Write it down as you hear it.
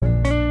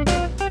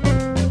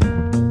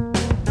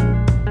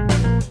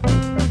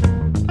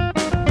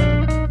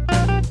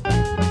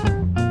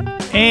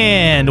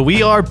And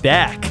we are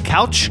back.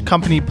 Couch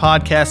Company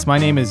Podcast. My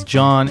name is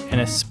John,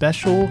 and a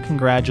special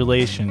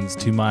congratulations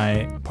to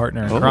my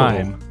partner in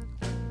crime,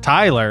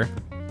 Tyler.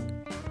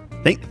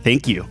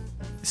 Thank you.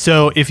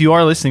 So if you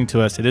are listening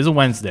to us, it is a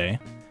Wednesday.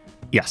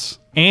 Yes.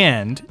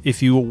 And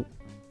if you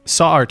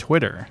saw our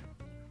Twitter,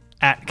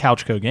 at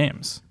CouchCo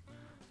Games,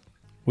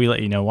 we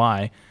let you know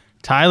why.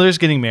 Tyler's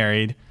getting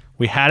married.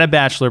 We had a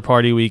bachelor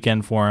party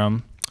weekend for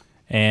him.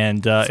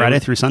 And Friday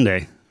through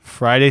Sunday.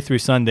 Friday through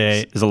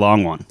Sunday is a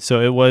long one. So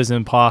it was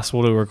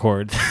impossible to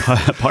record.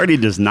 Party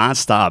does not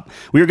stop.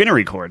 We were going to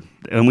record,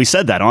 and we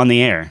said that on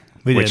the air,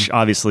 which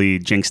obviously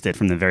jinxed it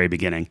from the very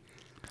beginning.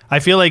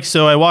 I feel like,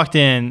 so I walked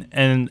in,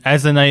 and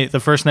as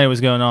the first night was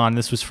going on,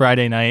 this was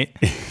Friday night.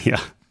 Yeah.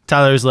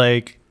 Tyler's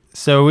like,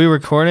 so are we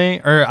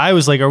recording? Or I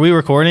was like, are we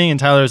recording? And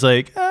Tyler's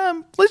like,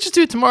 let's just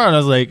do it tomorrow. And I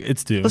was like,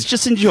 it's due. Let's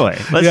just enjoy.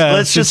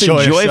 Let's just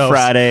enjoy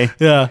Friday.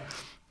 Yeah.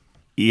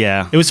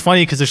 Yeah. It was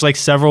funny because there's like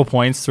several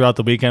points throughout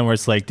the weekend where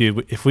it's like,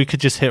 dude, if we could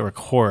just hit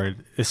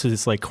record, this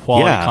is like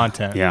quality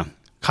content. Yeah.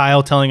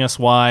 Kyle telling us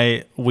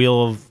why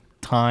Wheel of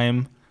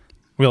Time.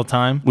 I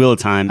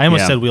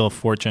almost said Wheel of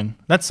Fortune.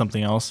 That's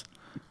something else.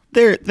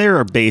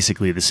 They're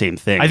basically the same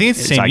thing. I think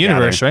it's the same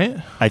universe, right?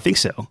 I think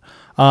so.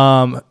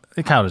 Kyle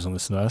doesn't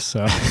listen to us,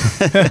 so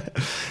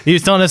he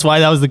was telling us why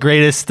that was the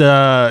greatest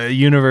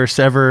universe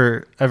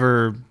ever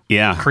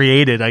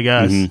created, I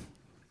guess. Mm-hmm.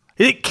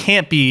 It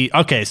can't be.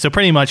 Okay, so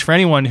pretty much for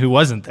anyone who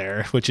wasn't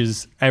there, which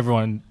is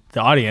everyone, the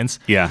audience,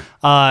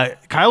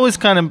 Kyle was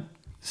kind of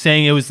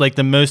saying it was like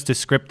the most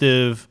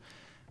descriptive.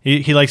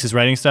 He likes his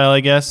writing style,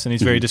 I guess, and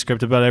he's very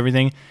descriptive about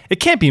everything. It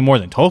can't be more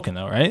than Tolkien,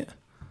 though, right?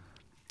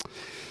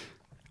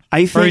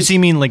 I think, or does he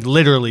mean like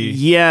literally?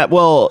 Yeah,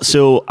 well,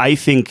 so I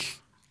think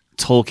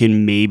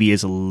Tolkien maybe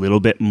is a little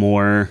bit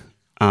more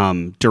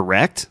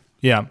direct.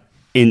 Yeah.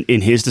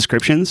 In his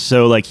descriptions.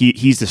 So like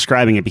he's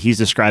describing it, but he's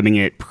describing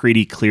it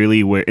pretty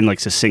clearly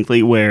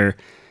succinctly where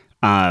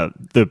Kyle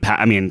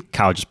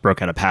just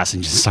broke out a passage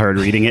and started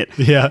reading it.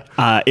 Yeah.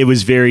 It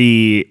was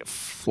very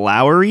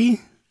flowery,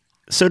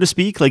 so to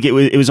speak. Like it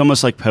was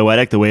almost like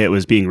poetic the way it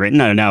was being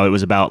written. I don't know, it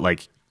was about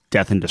like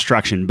death and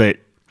destruction, but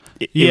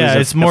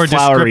it's more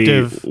flowery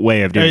descriptive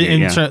way of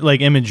doing it.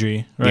 Like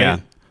imagery, right? Yeah.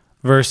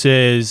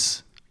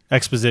 Versus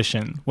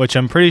exposition, which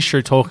I'm pretty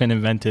sure Tolkien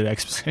invented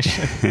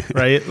exposition,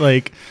 right?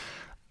 Like,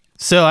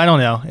 so I don't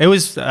know. It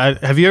was.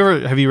 Have you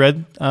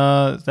read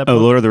that book?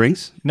 Lord of the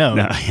Rings? No.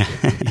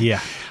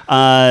 Yeah.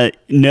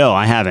 No,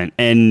 I haven't.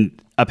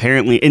 And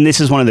apparently, and this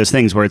is one of those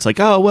things where it's like,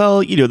 oh well,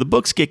 the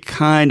books get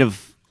kind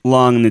of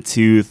long in the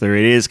tooth, or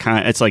it is kind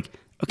of. It's like,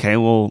 okay,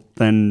 well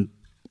then.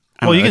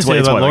 You can say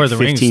about Lord of the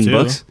Rings too. 15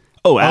 books.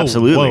 Oh,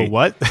 absolutely. Whoa,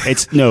 what?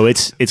 It's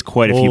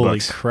quite a few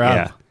books. Holy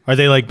crap! Yeah. Are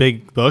they like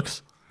big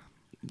books?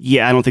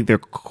 Yeah, I don't think they're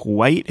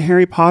quite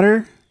Harry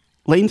Potter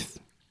length.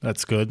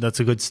 That's good.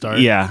 That's a good start.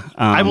 Yeah.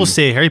 I will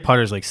say Harry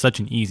Potter is like such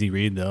an easy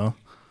read, though.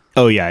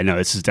 Oh yeah, no,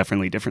 this is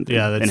definitely different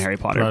than Harry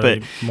Potter.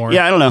 But more.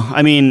 Yeah, I don't know.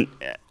 I mean,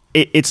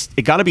 it's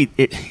got to be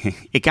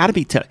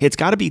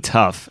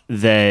tough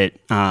that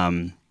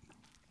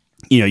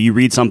you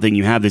read something,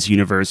 you have this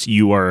universe,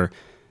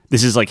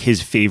 this is like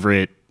his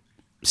favorite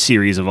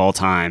series of all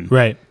time,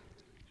 right?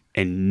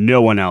 And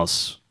no one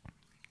else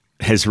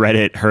has read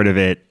it, heard of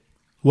it.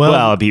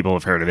 Well, people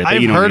have heard of it.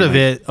 I've heard of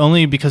it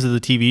only because of the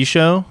TV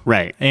show.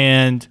 Right.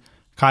 And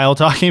Kyle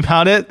talking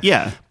about it.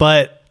 Yeah.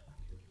 But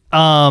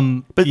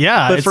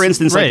for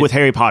instance, like with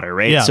Harry Potter,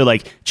 right? Yeah. So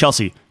like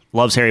Chelsea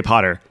loves Harry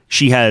Potter.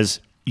 She has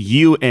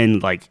you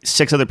and like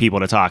 6 other people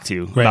to talk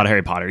to about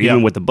Harry Potter,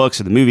 even with the books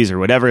or the movies or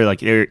whatever.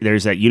 Like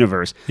there's that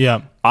universe.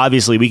 Yeah.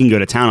 Obviously, we can go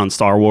to town on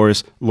Star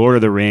Wars, Lord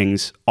of the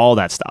Rings, all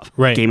that stuff.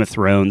 Right. Game of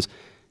Thrones.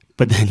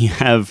 But then you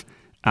have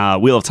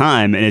Wheel of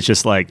Time, and it's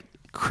just like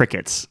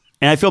crickets.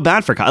 And I feel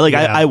bad for Kyle. Like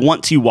I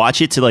want to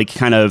watch it to like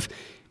kind of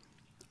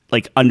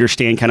like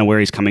understand kind of where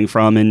he's coming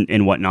from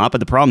and whatnot. But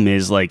the problem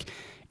is like,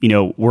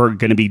 we're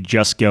going to be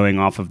just going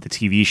off of the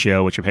TV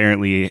show, which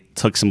apparently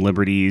took some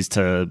liberties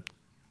to,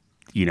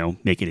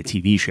 make it a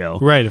TV show.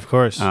 Right. Of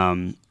course. I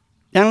don't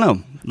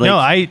know. No,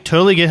 I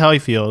totally get how he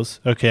feels.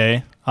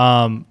 Okay.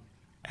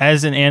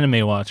 As an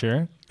anime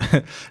watcher,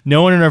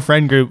 no one in our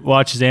friend group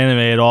watches anime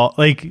at all.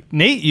 Like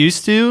Nate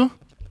used to.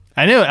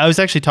 I know. I was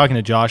actually talking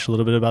to Josh a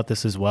little bit about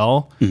this as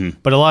well,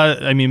 but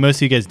most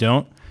of you guys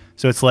don't.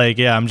 So it's like,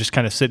 yeah, I'm just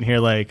kind of sitting here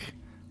like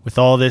with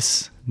all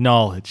this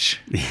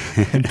knowledge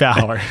and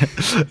power,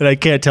 and I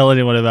can't tell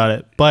anyone about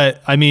it.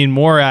 But I mean,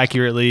 more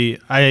accurately,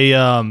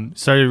 I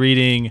started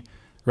reading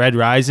Red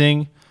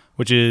Rising,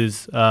 which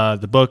is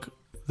the book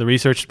the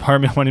research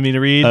department wanted me to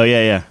read. Oh,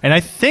 yeah. And I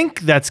think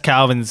that's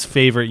Calvin's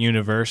favorite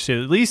universe.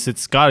 At least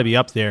it's got to be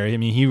up there. I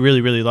mean, he really,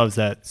 really loves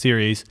that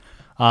series.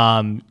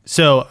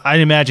 So I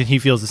imagine he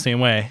feels the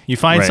same way. You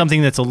find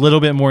something that's a little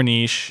bit more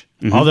niche,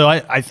 although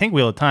I think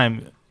Wheel of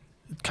Time,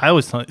 Kyle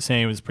was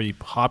saying it was pretty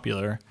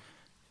popular.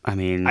 I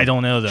mean, I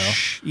don't know though.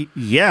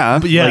 Yeah,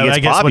 but yeah,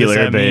 like it's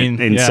popular, but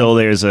until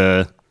there's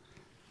a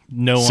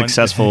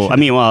successful.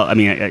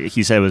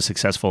 He said it was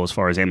successful as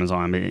far as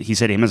Amazon. But he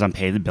said Amazon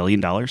paid $1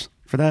 billion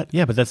for that.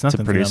 Yeah, but that's nothing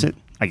to produce it.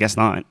 I guess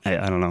not.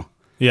 I don't know.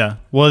 Yeah.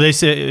 Well, they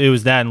said it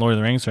was that in Lord of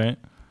the Rings, right?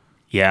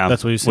 Yeah,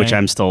 That's what you're which saying?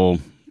 I'm still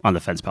on the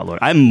fence about. Lord,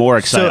 I'm more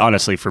excited, So-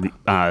 honestly, for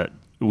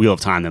Wheel of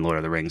Time than Lord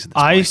of the Rings. At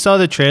this I point. saw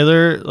the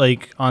trailer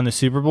like on the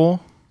Super Bowl,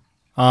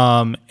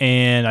 and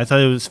I thought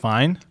it was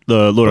fine.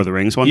 The Lord of the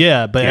Rings one.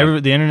 Yeah,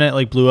 but the internet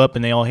like blew up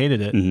and they all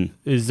hated it. Mm-hmm.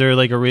 Is there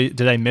like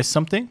did I miss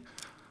something?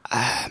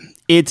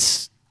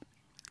 It's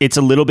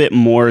a little bit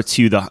more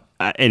to the.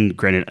 And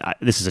granted,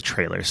 this is a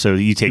trailer, so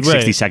you take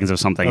 60 Right. seconds of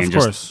something Of and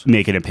course. just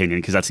make an opinion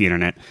because that's the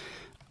internet.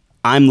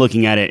 I'm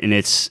looking at it, and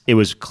it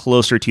was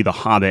closer to The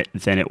Hobbit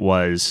than it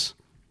was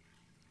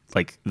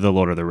like the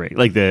Lord of the Rings,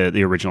 like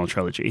the original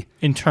trilogy.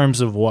 In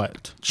terms of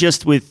what?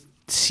 Just with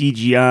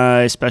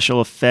CGI, special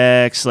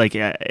effects, like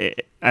I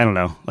don't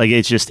know, like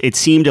it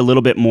seemed a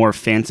little bit more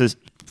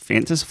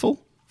fanciful.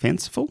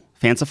 Fanciful.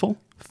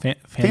 I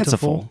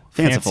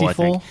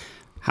think.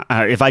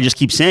 If I just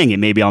keep saying it,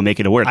 maybe I'll make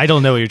it a word. I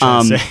don't know what you're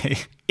trying to say.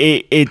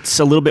 It's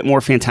a little bit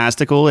more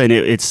fantastical, and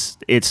it's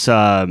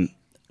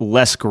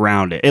less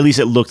grounded. At least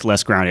it looked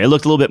less grounded. It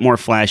looked a little bit more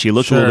flashy. It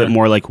looked a little Sure. bit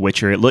more like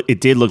Witcher.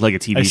 It did look like a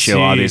TV I show, see.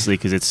 obviously,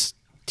 because it's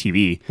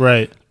TV.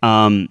 Right.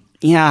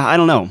 Yeah, I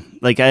don't know.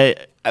 Like I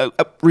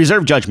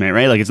reserve judgment,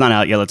 right? Like it's not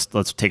out yet.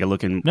 Let's take a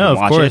look and No, of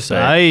watch course. it.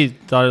 but- I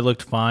thought it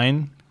looked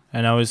fine,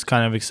 and I was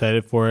kind of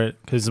excited for it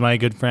because my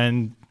good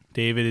friend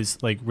David is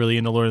like really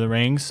into Lord of the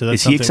Rings. So that's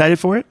Is he something- excited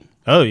for it?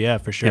 Oh yeah,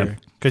 for Yeah. sure.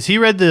 Because he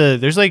read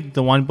there's like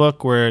the one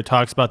book where it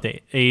talks about the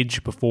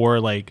age before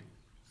like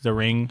the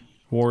Ring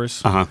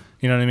Wars. Uh-huh.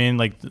 You know what I mean?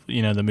 Like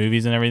the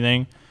movies and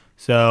everything.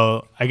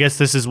 So I guess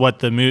this is what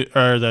the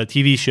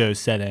TV show is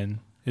set in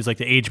is like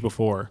the age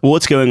before. Well,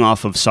 it's going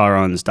off of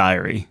Sauron's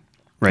diary,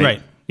 right?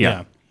 Right.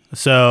 Yeah.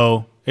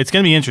 So it's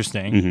gonna be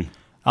interesting.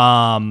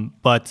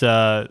 But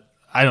I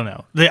don't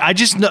know. I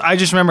just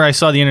remember I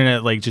saw the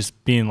internet like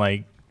just being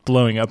like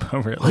blowing up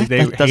over it. Like they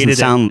That doesn't hated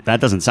sound. That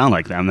doesn't sound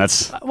like them.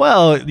 That's it.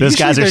 Well, those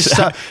guys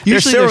are.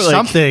 usually they're there's like-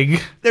 something.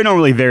 They're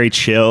normally very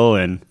chill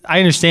and. I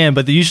understand,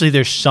 but usually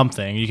there's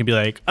something. You can be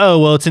like, oh,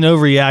 well, it's an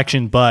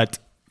overreaction, but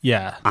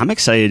yeah. I'm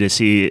excited to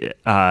see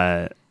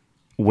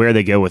where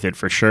they go with it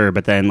for sure.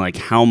 But then, like,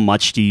 how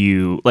much do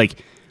you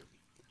like?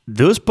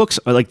 Those books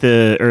are like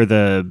the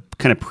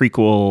kind of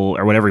prequel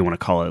or whatever you want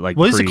to call it. Like,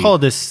 What is it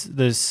called? This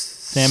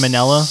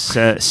Salmonella?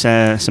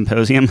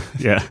 Symposium.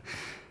 Yeah.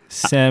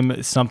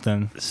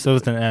 Something. So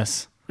with an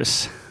S.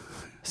 Just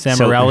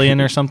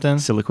Samarellian or something?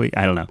 Soliloquy.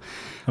 I don't know.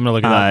 I'm going to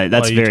look it up.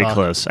 That's while you very talk.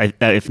 close.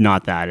 If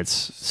not that, it's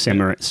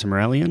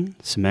Cimmerian.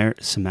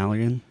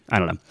 I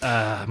don't know.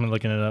 I'm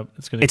looking it up.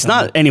 It's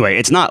not anyway.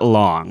 It's not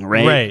long,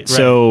 right? Right.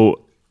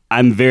 So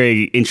I'm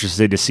very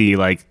interested to see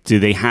like, do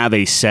they have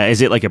a set?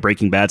 Is it like a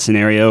Breaking Bad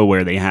scenario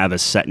where they have a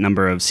set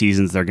number of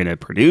seasons they're going to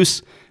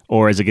produce,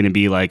 or is it going to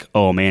be like,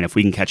 oh man, if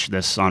we can catch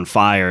this on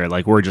fire,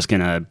 like we're just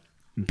going to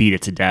beat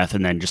it to death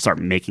and then just start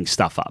making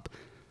stuff up?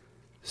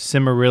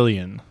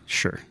 Cimmerillion.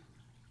 Sure.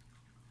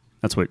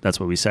 That's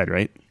what we said,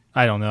 right?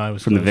 I don't know. I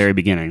was From the close. very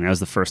beginning. That was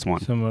the first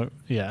one.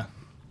 Yeah.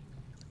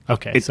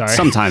 Okay, sorry.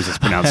 Sometimes it's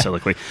pronounced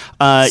soliloquy.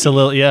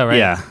 Yeah, right.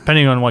 yeah.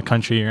 Depending on what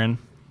country you're in.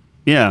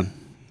 Yeah.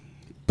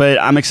 But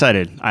I'm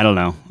excited. I don't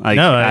know. I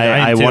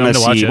want am to to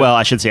watch see. it. Well,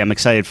 I should say I'm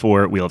excited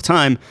for Wheel of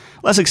Time.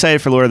 Less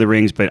excited for Lord of the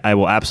Rings, but I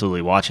will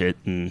absolutely watch it.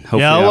 And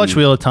hopefully, Yeah, I'll watch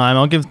Wheel of Time.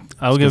 I'll give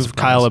surprise.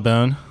 Kyle a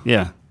bone.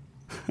 Yeah.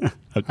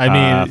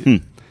 I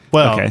mean,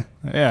 well, okay.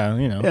 yeah,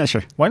 Yeah,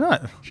 sure. Why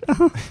not?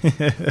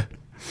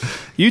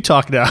 You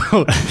talk now.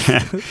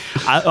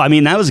 I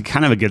mean, that was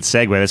kind of a good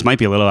segue. This might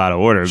be a little out of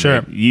order.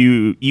 Sure. But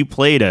you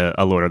played a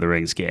Lord of the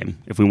Rings game.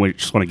 If we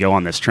just want to go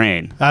on this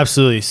train.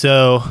 Absolutely.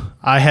 So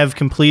I have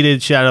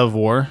completed Shadow of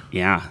War.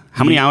 Yeah.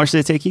 How many hours did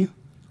it take you?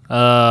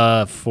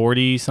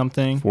 40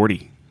 something.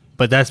 40.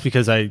 But that's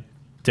because I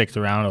dicked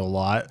around a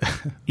lot.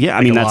 Yeah, I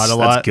Like mean, a that's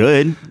lot.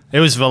 good. It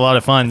was a lot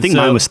of fun. I think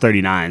mine was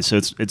 39, so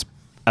it's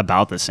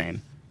about the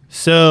same.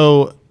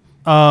 So,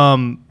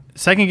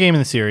 second game in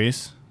the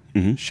series.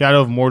 Mm-hmm.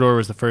 Shadow of Mordor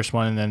was the first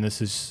one, and then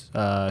this is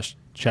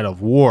Shadow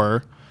of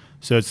War.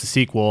 So it's the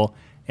sequel.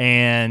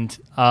 And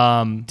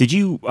Did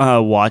you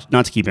watch?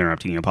 Not to keep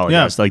interrupting you,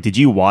 apologize. Yeah. Like, did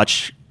you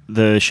watch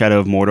the Shadow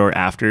of Mordor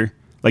after?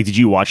 Like, did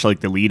you watch like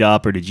the lead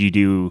up, or did you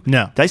do?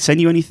 No. Did I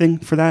send you anything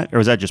for that, or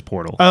was that just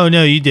Portal? oh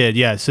no, you did,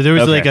 yeah. So there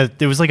was Okay.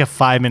 like a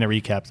 5-minute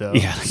recap though.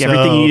 Yeah, like So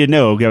everything you need to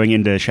know going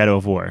into Shadow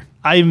of War.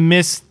 I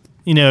missed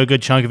a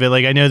good chunk of it.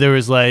 Like I know there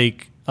was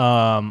like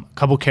a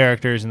couple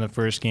characters in the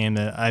first game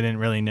that I didn't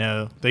really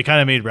know. They kind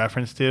of made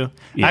reference to.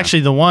 Yeah.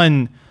 Actually, the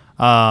one,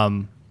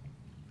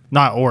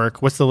 not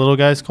orc. What's the little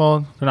guys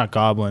called? They're not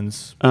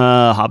goblins.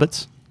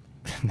 Hobbits,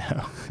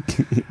 No.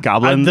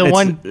 Goblin.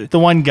 The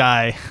one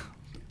guy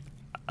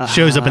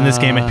shows up in this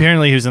game.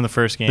 Apparently, he was in the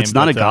first game. It's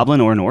not a but,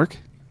 goblin or an orc.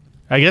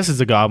 I guess it's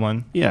a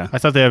goblin. Yeah. I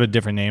thought they have a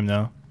different name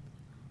though.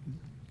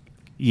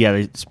 Yeah,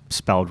 they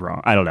spelled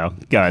wrong. I don't know.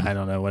 Go ahead. I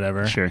don't know.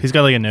 Whatever. Sure. He's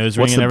got like a nose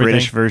ring What's and the everything.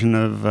 British version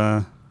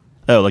of?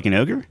 Like an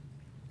ogre.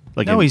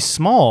 Like No, he's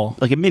small,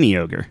 like a mini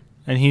ogre.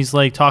 and he's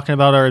like talking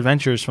about our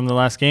adventures from the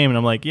last game, and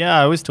I'm like, yeah,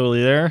 I was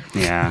totally there.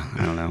 Yeah,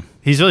 I don't know.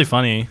 He's really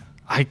funny.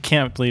 I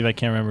can't believe I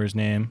can't remember his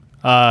name.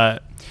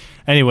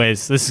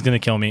 Anyways, this is gonna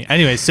kill me.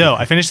 Anyways, so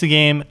I finished the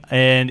game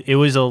and it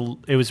was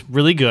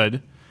really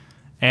good,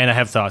 and I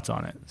have thoughts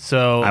on it.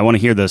 So I want to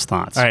hear those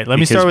thoughts. All right, let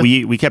me start with.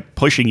 We kept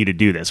pushing you to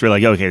do this. We're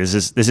like, okay, this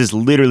is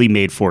literally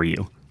made for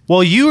you.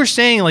 Well, you were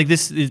saying like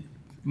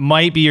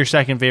might be your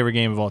second favorite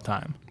game of all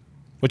time,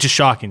 which is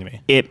shocking to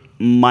me. It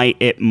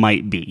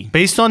might be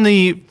Based on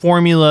the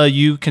formula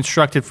you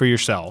constructed for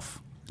yourself.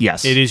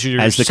 Yes, It is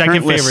your as the second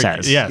current list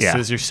favorite. says. Yes, Yeah.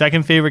 it's your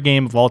second favorite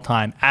game of all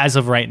time as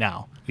of right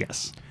now.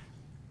 Yes.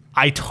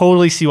 I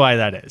totally see why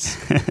that is.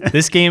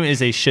 This game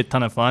is a shit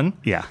ton of fun.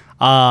 Yeah.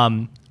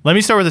 Let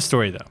me start with the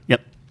story though.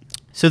 Yep.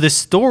 So the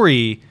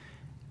story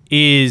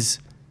is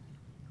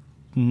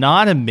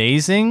not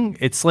amazing.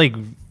 It's like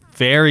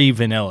very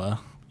vanilla.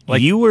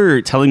 Like you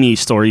were telling me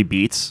story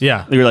beats.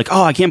 Yeah. You were like,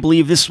 oh, I can't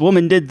believe this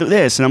woman did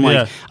this. And I'm like,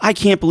 Yeah. I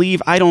can't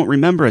believe I don't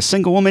remember a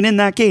single woman in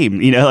that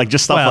game. You know, like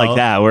just stuff like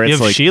that where you it's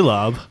have like,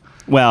 Shelob,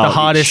 well, the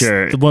hottest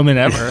sure. woman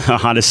ever. The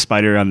hottest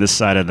spider on this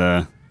side of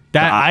the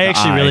I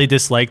actually eye. really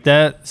dislike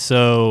that.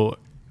 So,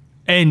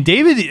 and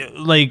David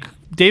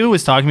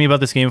was talking to me about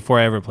this game before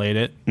I ever played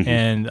it,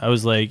 and I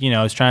was like,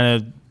 I was trying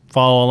to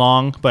follow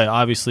along, but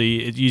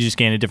obviously you just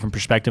gain a different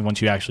perspective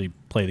once you actually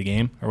play the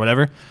game or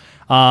whatever.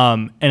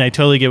 And I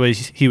totally get what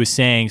he was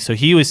saying. So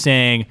he was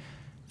saying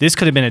this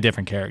could have been a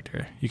different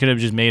character. You could have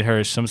just made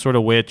her some sort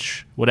of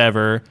witch,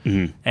 whatever,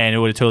 and it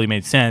would have totally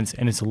made sense.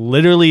 And it's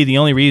literally the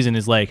only reason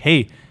is like,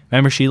 hey,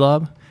 remember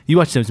Shelob? You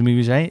watched those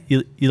movies, right?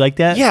 You like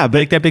that? Yeah, but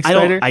like that big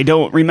spider? I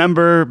don't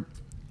remember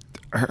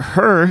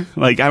her.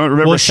 Like I don't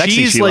remember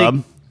sexy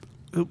Shelob.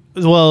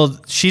 Well,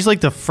 she's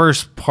like the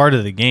first part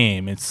of the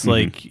game. It's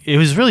like it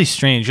was really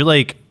strange. You're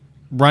like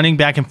running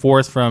back and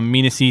forth from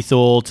Minas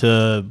Ithil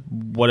to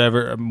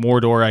whatever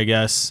Mordor, I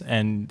guess,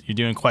 and you're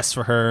doing quests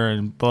for her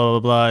and blah blah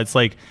blah. It's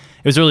like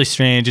it was really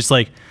strange. It's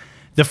like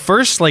the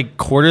first like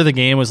quarter of the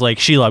game was like,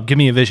 Shelob, give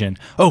me a vision.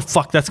 Oh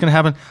fuck, that's gonna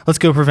happen. Let's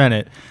go prevent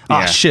it.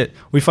 Yeah. Oh shit,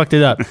 we fucked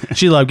it up.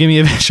 Shelob, give me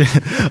a vision.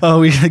 Oh,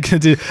 we gonna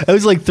do. It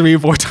was like 3 or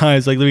 4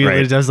 times. Like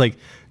Right. I was like,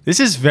 this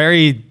is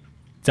very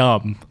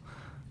dumb.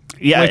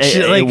 Yeah, Which,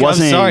 it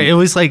wasn't. I'm sorry. It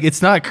was like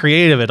it's not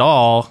creative at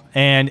all,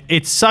 and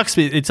it sucks.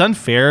 It's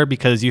unfair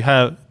because you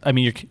have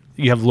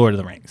Lord of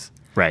the Rings.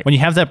 Right. When you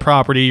have that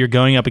property, you're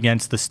going up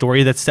against the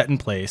story that's set in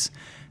place.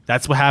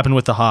 That's what happened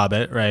with The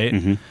Hobbit,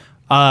 right?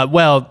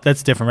 Well,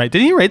 that's different, right?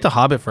 Didn't he write The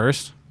Hobbit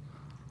first?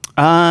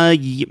 I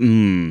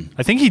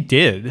think he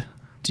did.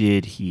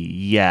 Did he?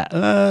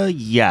 Yeah.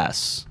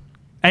 Yes.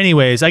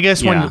 Anyways, I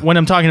guess Yeah. when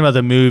I'm talking about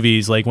the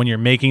movies, like when you're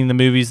making the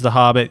movies The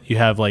Hobbit, you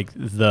have like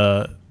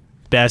the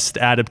best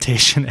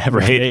adaptation ever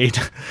made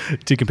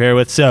to compare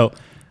with. So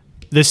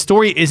the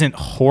story isn't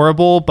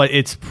horrible, but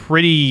it's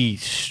pretty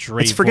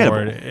straightforward. It's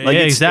forgettable. Like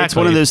yeah, it's, exactly. It's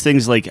one of those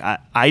things. Like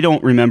I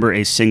don't remember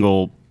a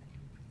single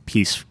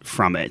piece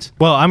from it.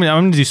 Well, I'm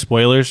going to do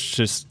spoilers.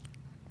 Just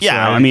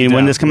Yeah, so I mean,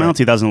 when yeah, this came out,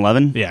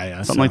 2011.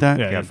 yeah, something like that.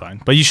 Yeah, you're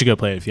fine. But you should go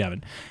play it if you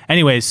haven't.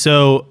 Anyways,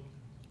 so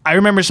I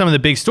remember some of the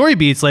big story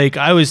beats. Like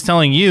I was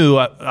telling you,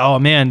 oh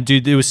man,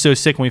 dude, it was so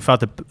sick when we fought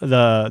the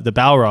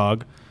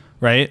Balrog,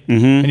 right?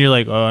 And you're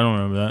like, oh, I don't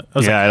remember that. I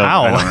was like,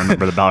 how? I don't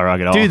remember the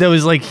Balrog at all. Dude, that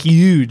was like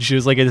huge. It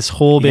was like this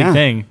whole big Yeah.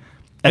 thing.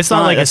 That's It's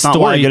not like a that's not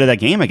why I story. go to that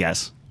game, I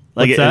guess.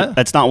 Like What's that?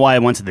 that's not why I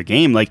went to the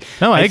game. Like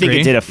No, I think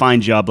agree. it did a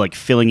fine job, like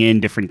filling in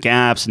different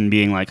gaps and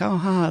being like,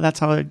 that's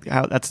how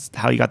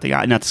you got the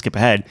guy. Not to skip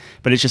ahead,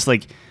 but it's just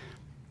like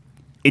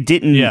it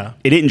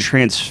didn't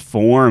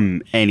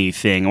transform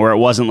anything, or it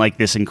wasn't like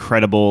this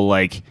incredible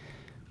like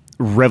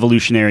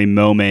revolutionary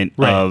moment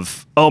Right.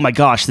 of, oh my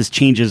gosh, this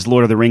changes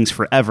Lord of the Rings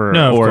forever,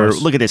 No, of or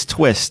course. look at this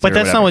twist. But or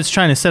that's not whatever. what it's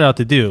trying to set out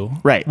to do.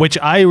 Right. Which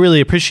I really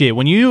appreciate.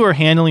 When you are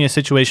handling a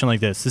situation like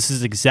this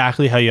is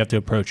exactly how you have to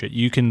approach it.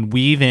 You can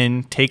weave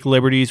in, take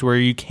liberties where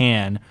you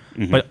can,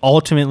 but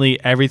ultimately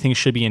everything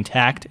should be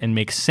intact and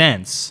make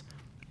sense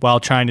while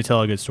trying to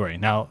tell a good story.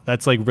 Now,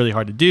 that's like really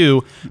hard to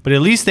do, but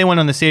at least they went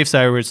on the safe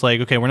side where it's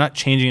like, okay, we're not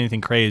changing anything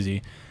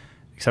crazy,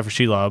 except for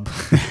Shelob.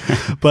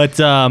 But,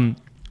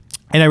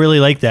 and I really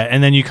like that.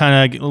 And then you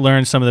kind of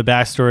learn some of the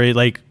backstory.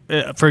 Like,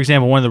 for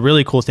example, one of the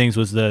really cool things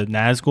was the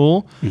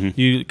Nazgul.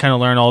 You kind of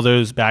learn all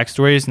those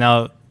backstories.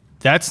 Now,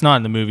 that's not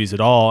in the movies at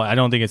all. I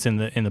don't think it's in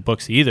the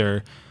books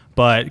either.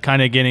 But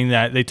kind of getting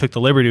that, they took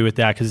the liberty with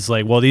that because it's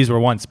like, well, these were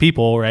once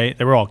people, right?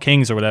 They were all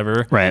kings or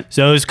whatever. Right.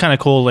 So it was kind of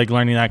cool, like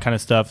learning that kind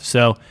of stuff.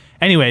 So,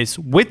 anyways,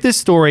 with this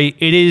story,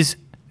 it is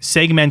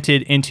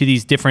segmented into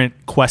these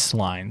different quest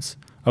lines.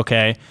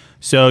 Okay.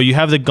 So you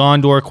have the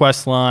Gondor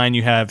quest line,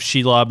 you have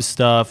Shelob's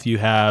stuff, you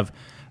have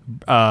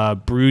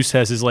Bruce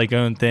has his like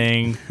own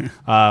thing.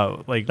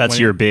 Like That's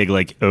your big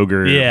like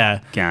ogre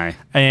guy.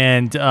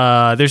 And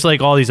there's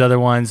like all these other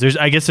ones.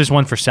 I guess there's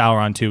one for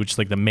Sauron too, which is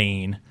like the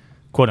main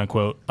quote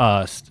unquote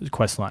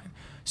quest line.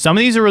 Some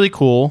of these are really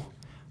cool,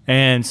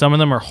 and some of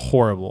them are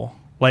horrible.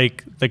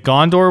 Like the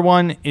Gondor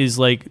one is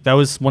like that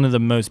was one of the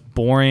most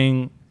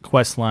boring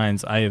quest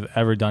lines I have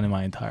ever done in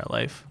my entire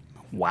life.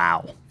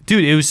 Wow.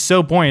 Dude, it was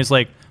so boring. It's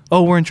like,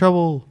 oh, we're in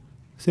trouble.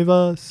 Save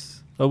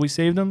us. Oh, we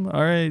saved him?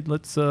 All right,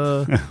 let's...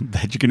 Bet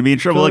you're going to be in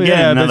trouble again.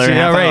 Yeah, another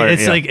half right. hour.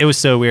 It's like, it was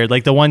so weird.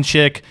 Like the one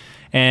chick,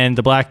 And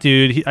the black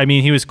dude,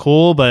 he was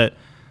cool, but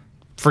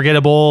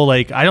forgettable.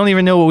 Like, I don't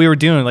even know what we were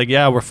doing. Like,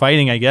 yeah, we're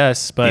fighting, I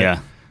guess, but Yeah.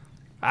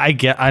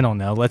 I don't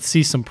know. Let's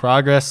see some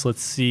progress.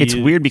 Let's see. It's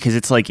weird because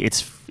it's like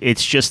it's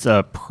just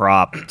a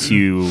prop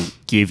to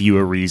give you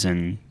a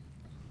reason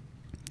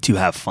to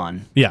have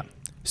fun. Yeah.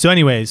 So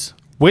anyways,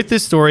 with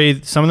this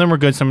story, some of them were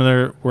good, some of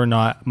them were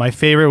not. My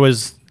favorite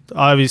was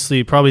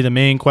obviously probably the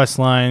main quest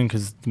line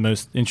because the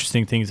most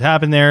interesting things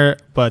happened there,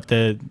 but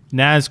the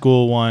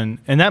Nazgul one,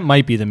 and that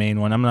might be the main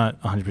one. I'm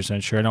not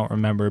 100% sure. I don't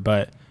remember,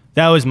 but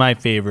that was my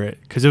favorite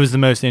because it was the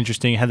most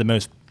interesting. It had the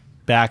most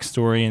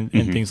backstory and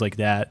things like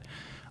that.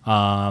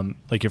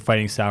 Like you're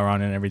fighting Sauron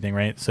and everything,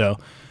 right? So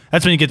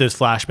that's when you get those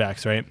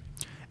flashbacks, right?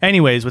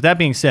 Anyways, with that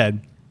being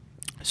said,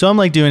 so I'm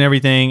like doing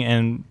everything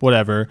and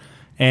whatever,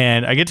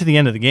 and I get to the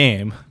end of the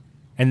game,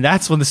 and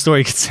that's when the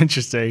story gets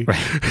interesting. Right.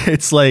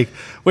 It's like,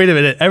 wait a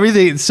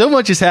minute, so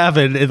much has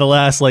happened in the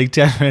last like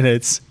 10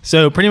 minutes.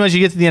 So pretty much you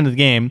get to the end of the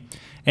game,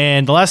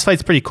 and the last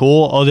fight's pretty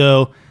cool,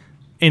 although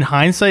in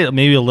hindsight,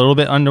 maybe a little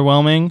bit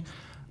underwhelming,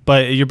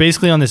 but you're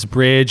basically on this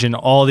bridge and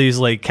all these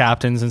like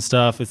captains and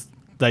stuff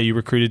that you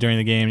recruited during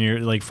the game, and you're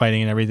like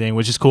fighting and everything,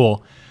 which is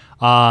cool.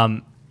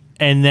 And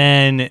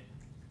then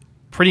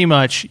pretty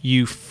much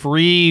you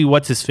free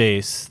what's his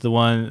face, the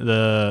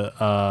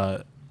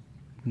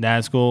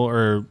Nazgul,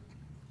 or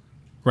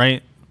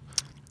right?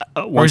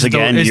 Once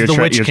again,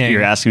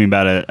 you're asking me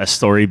about a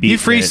story beat. You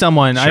free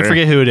someone. Sure. I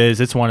forget who it is.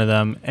 It's one of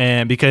them.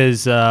 And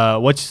because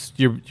what's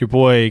your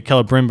boy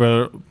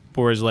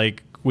Celebrimbor is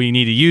like, we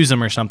need to use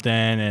him or something,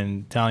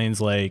 and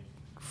Talion's like,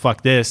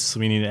 fuck this,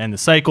 we need to end the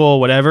cycle,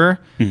 whatever.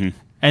 Mm-hmm.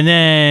 And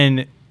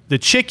then the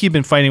chick you've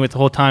been fighting with the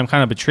whole time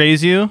kind of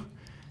betrays you,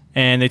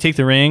 and they take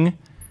the ring,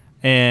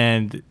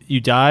 and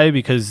you die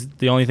because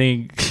the only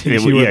thing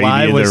you were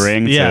alive was the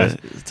ring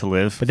to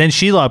live. But then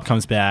Shelob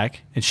comes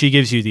back, and she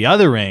gives you the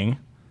other ring.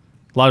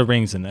 A lot of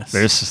rings in this.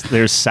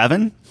 There's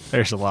 7?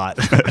 There's a lot.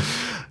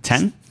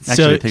 10?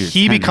 So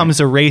he becomes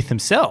a wraith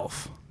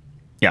himself.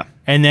 Yeah.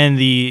 And then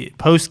the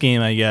post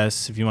game, I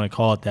guess, if you want to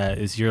call it that,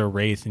 is you're a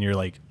wraith and you're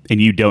like,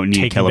 and you don't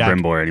need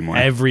Celebrimbor anymore.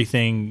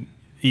 Everything.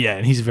 Yeah,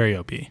 and he's very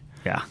OP.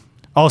 Yeah.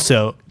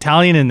 Also,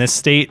 Talion in this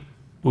state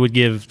would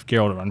give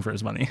Geralt a run for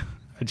his money.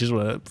 I just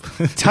want to.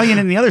 Talion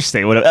in the other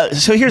state would have.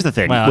 So here's the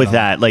thing with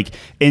that. Like,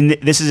 and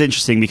this is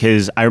interesting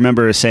because I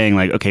remember saying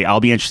like, okay, I'll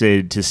be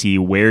interested to see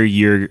where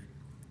your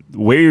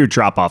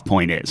drop off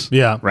point is.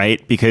 Yeah.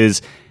 Right.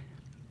 Because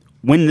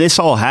when this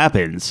all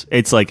happens,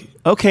 it's like,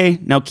 okay,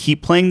 now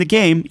keep playing the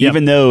game,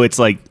 even though it's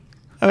like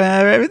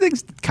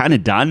everything's kind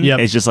of done. Yep.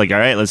 It's just like, all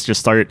right, let's just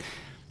start.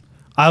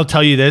 I'll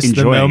tell you this: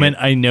 the moment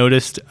I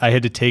noticed I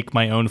had to take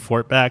my own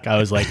fort back, I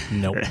was like,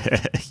 nope.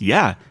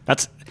 Yeah,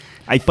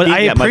 I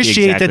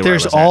appreciate that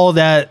there's all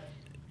that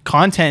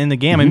content in the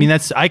game. Mm-hmm. I mean,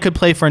 I could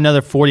play for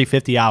another 40,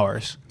 50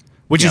 hours,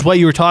 which is what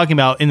you were talking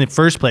about in the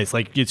first place.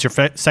 Like, it's your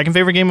second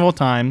favorite game of all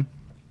time,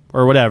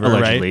 or whatever,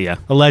 allegedly, right?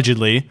 Yeah.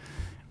 Allegedly.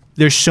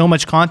 There's so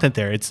much content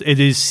there. It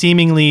is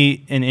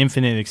seemingly an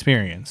infinite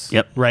experience.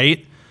 Yep.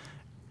 Right?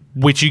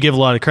 Which you give a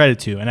lot of credit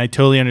to. And I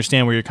totally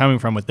understand where you're coming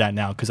from with that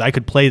now, because I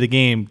could play the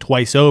game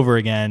twice over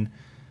again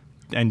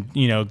and,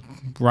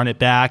 run it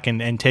back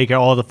and take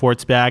all the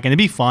forts back. And it'd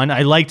be fun.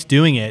 I liked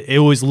doing it. It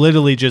was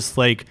literally just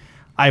like,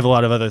 I have a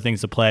lot of other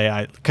things to play.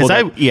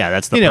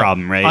 That's the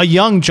problem, right? A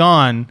young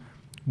John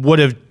would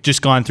have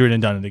just gone through it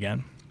and done it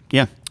again.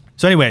 Yeah.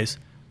 So anyways,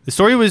 the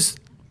story was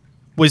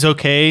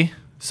okay.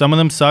 Some of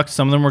them sucked.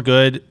 Some of them were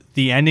good.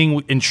 The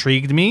ending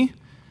intrigued me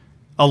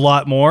a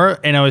lot more,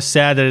 and I was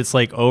sad that it's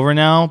like over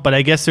now. But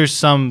I guess there's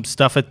some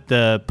stuff at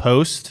the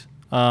post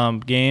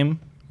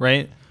game,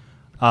 right?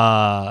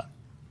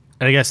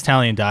 And I guess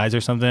Talion dies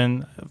or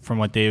something, from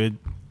what David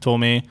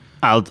told me.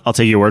 I'll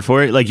take your word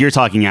for it. Like, you're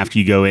talking after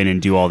you go in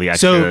and do all the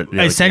extra. So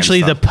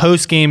essentially, the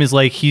post game is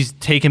like he's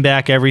taken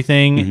back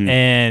everything,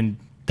 and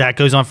that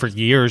goes on for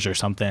years or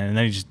something, and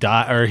then he just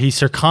dies, or he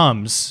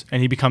succumbs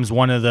and he becomes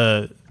one of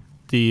the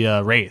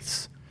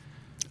wraiths.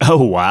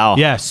 Oh, wow.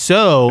 Yeah,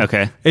 so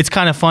okay. It's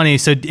kind of funny.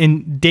 So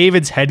in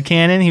David's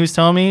headcanon, he was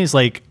telling me, he's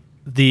like,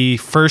 the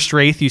first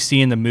wraith you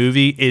see in the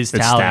movie is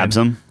Talion. Stabs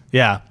him?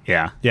 Yeah.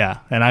 Yeah. Yeah,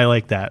 and I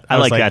like that. I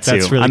like that too.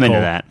 That's really I'm cool. into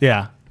that.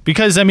 Yeah,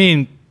 because, I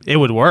mean, it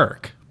would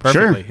work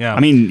perfectly. Sure. Yeah. I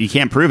mean, you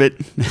can't prove it.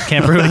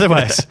 Can't prove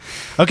otherwise.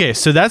 Okay,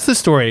 so that's the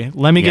story.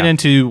 Let me get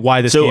into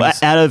why this game is...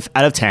 So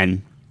out of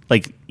 10,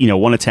 like,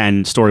 1 to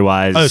 10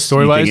 story-wise,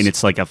 story-wise? you thinking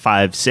it's like a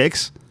 5,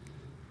 6?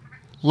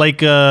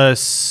 Like a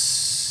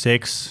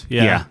 6,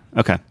 yeah.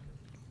 Okay.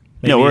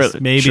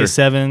 Maybe a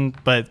 7,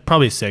 but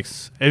probably a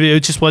 6. It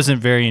just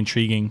wasn't very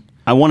intriguing.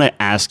 I want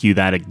to ask you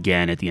that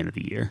again at the end of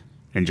the year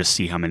and just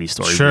see how many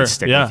stories would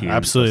stick with you. Yeah,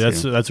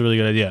 absolutely. That's a really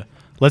good idea.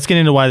 Let's get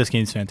into why this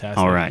game's fantastic.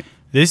 All right.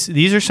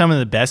 These are some of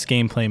the best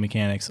gameplay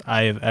mechanics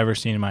I have ever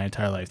seen in my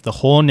entire life. The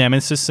whole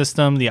Nemesis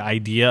system, the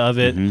idea of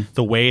it,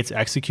 the way it's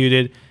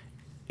executed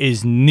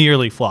is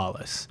nearly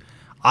flawless.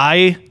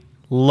 I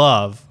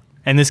love,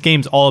 and this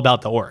game's all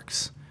about the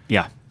orcs.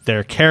 Yeah.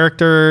 Their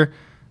character,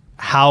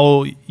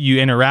 how you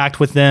interact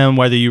with them,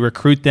 whether you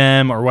recruit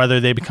them or whether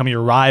they become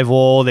your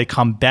rival, they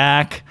come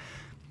back.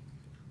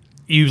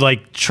 You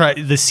like try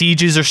the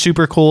sieges are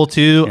super cool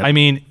too. Yep. I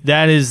mean,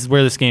 that is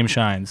where this game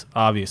shines,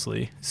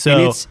 obviously.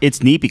 So and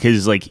it's neat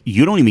because like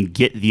you don't even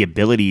get the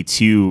ability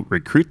to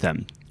recruit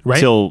them Right.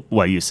 till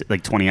what you said,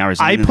 like 20 hours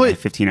in, I put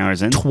 15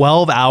 hours in.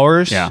 12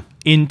 hours Yeah.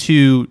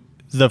 into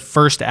the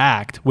first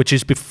act, which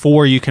is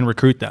before you can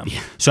recruit them.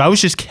 So I was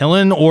just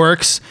killing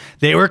orcs.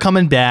 They were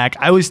coming back.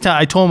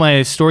 I told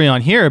my story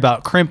on here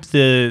about Crimp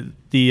the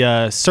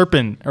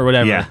serpent or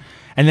whatever. Yeah.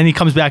 And then he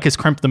comes back as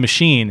Crimp the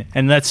machine,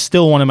 and that's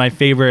still one of my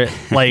favorite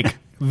like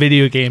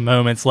video game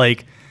moments.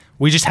 Like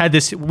we just had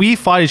this. We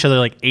fought each other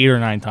like 8 or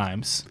 9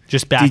 times,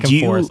 just back and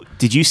forth.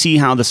 Did you see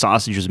how the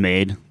sausage was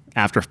made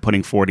after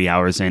putting 40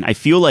 hours in? I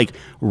feel like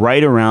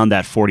right around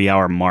that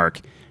 40-hour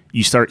mark,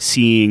 you start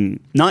seeing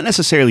not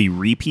necessarily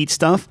repeat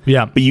stuff,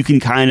 Yeah. but you can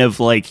kind of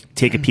like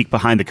take a peek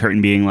behind the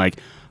curtain, being like,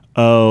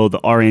 oh, the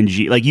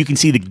RNG. Like you can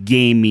see the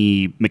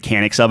gamey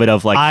mechanics of it.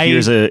 Of like,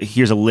 here's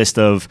a list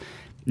of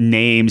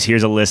names.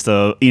 Here's a list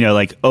of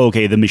like,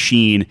 okay, the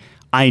machine.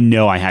 I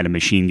know I had a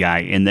machine guy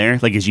in there.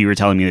 Like as you were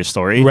telling me the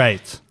story,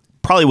 Right.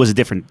 Probably was a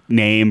different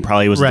name.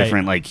 Probably was Right. a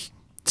different like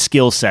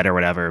skill set or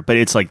whatever. But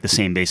it's like the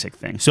same basic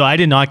thing. So I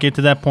did not get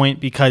to that point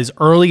because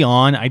early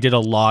on I did a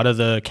lot of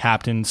the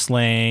captain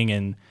slaying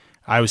and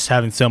I was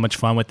having so much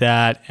fun with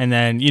that. And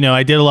then,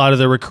 I did a lot of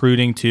the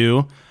recruiting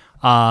too.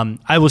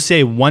 I will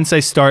say once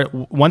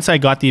I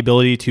got the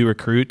ability to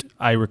recruit,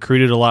 I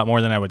recruited a lot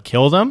more than I would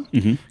kill them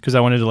because I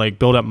wanted to like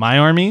build up my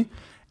army.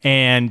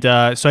 And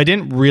so I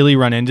didn't really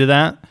run into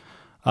that.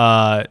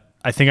 I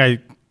think I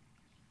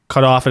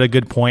cut off at a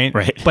good point.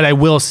 Right. But I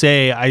will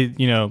say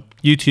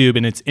YouTube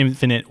in its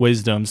infinite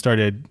wisdom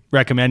started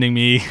recommending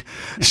me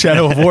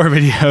Shadow of War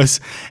videos.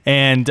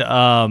 And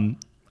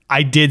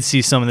I did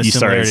see some of the You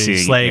started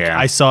similarities. seeing- yeah.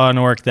 I saw an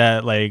orc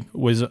that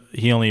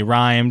he only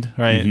rhymed,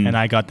 right? Mm-hmm. And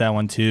I got that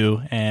one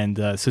too. And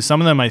so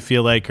some of them I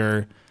feel like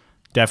are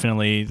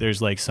definitely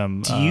there's like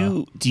some.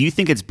 Do you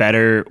think it's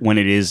better when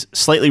it is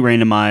slightly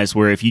randomized,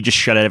 where if you just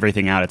shut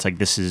everything out, it's like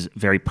this is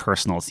very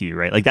personal to you,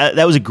 right? Like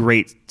that was a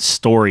great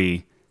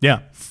story Yeah.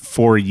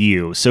 for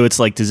you. So it's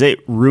like, does it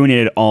ruin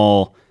it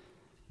all?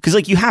 Because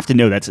like you have to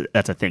know that's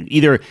a thing.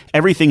 Either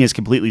everything is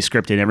completely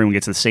scripted, everyone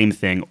gets the same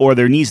thing, or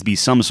there needs to be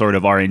some sort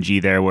of RNG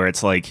there where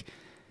it's like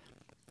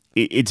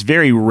it's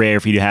very rare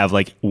for you to have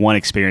like one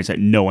experience that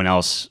no one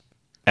else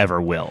ever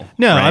will.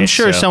 No, right? I'm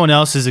sure So- someone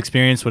else has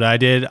experienced what I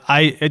did.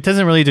 It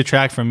doesn't really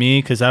detract from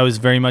me because I was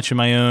very much in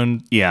my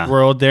own Yeah.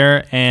 world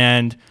there,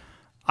 and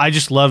I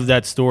just loved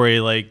that story.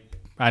 Like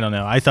I don't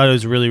know, I thought it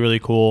was really really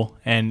cool,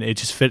 and it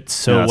just fits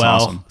so No, that's well.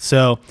 awesome.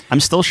 So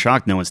I'm still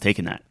shocked no one's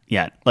taken that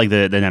yet, like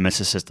the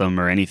Nemesis system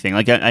or anything.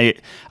 Like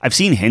I've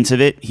seen hints of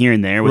it here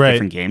and there with Right.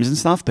 different games and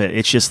stuff, but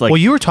it's just like well,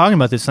 you were talking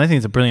about this, and I think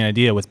it's a brilliant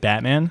idea with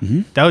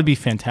Batman. That would be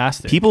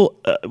fantastic. people.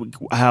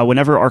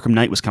 Whenever Arkham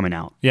Knight was coming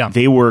out, Yeah.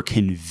 they were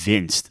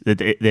convinced that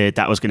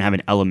that was going to have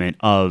an element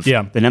of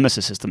Yeah. the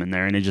Nemesis system in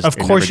there, and it just Of it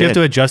course, never you have did.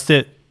 to adjust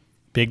it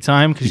big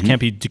time because you can't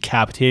be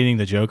decapitating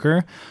the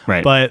Joker.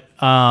 Right. But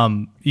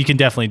you can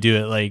definitely do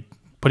it, like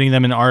putting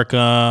them in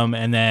Arkham,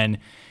 and then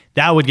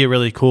that would get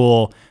really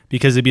cool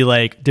because it'd be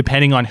like,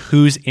 depending on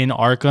who's in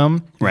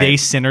Arkham, Right. they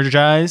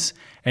synergize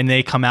and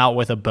they come out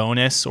with a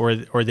bonus, or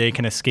they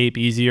can escape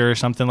easier or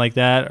something like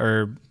that,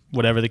 or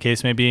whatever the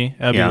case may be.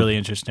 That'd Yeah. be really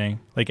interesting.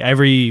 Like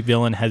every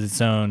villain has its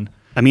own.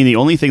 I mean, the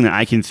only thing that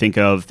I can think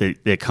of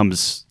that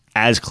comes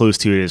as close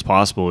to it as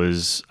possible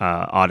is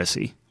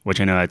Odyssey,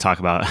 which I know I talk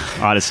about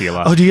Odyssey a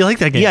lot. Oh, do you like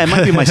that game? Yeah, it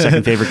might be my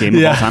second favorite game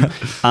of all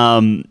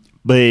time.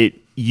 But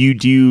you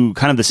do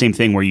kind of the same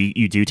thing where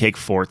you do take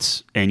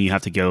forts and you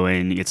have to go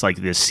in. It's like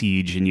this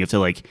siege, and you have to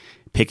like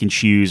pick and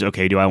choose.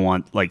 Okay, do I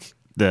want like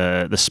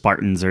the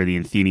Spartans or the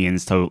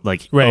Athenians to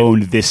like Right.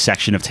 own this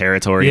section of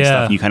territory and Yeah.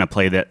 stuff? And you kind of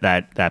play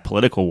that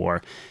political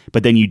war.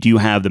 But then you do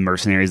have the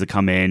mercenaries that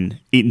come in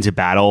into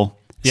battle.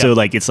 Yeah. So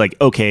like it's like,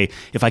 okay,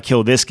 if I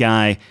kill this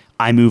guy,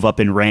 I move up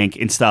in rank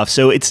and stuff.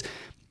 So it's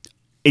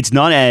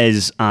not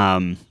as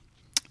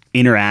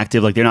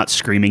interactive. Like they're not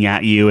screaming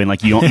at you, and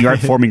like you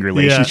aren't forming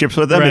relationships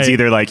with them. It's right.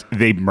 either like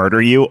they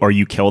murder you or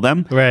you kill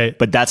them. Right.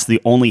 But that's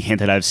the only hint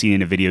that I've seen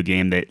in a video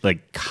game that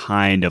like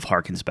kind of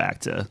harkens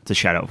back to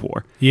Shadow of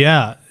War.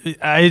 Yeah,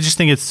 I just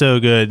think it's so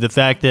good. The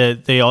fact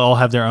that they all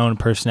have their own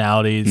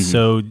personalities,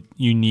 so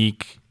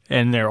unique,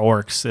 and they're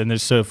orcs, and they're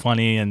so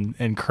funny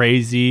and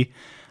crazy.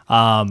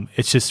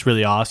 It's just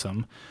really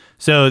awesome.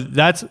 So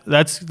that's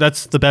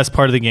the best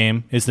part of the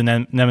game is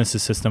the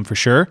Nemesis system for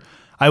sure.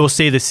 I will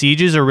say the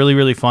sieges are really,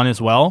 really fun as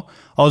well.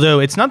 Although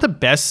it's not the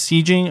best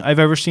sieging I've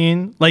ever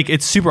seen. Like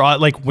it's super odd.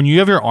 Like when you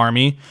have your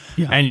army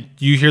and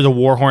you hear the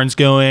war horns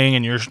going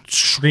and you're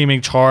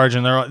screaming charge,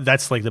 and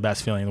that's like the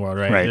best feeling in the world,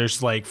 right? Right.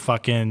 There's like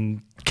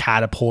fucking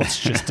catapults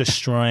just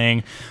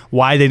destroying.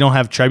 Why they don't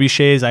have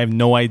trebuchets, I have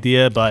no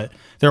idea, but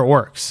they're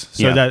orcs.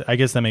 So Yeah. that I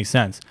guess that makes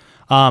sense.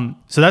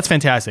 So that's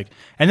fantastic.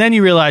 And then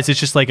you realize it's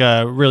just like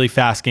a really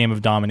fast game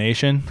of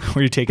domination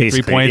where you're taking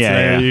Basically, 3 points yeah, and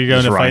then yeah. you're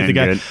going Just to fight the running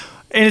guy. good.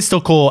 And it's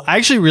still cool. I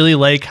actually really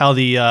like how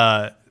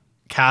the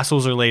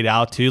castles are laid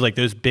out too. Like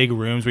those big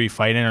rooms where you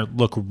fight in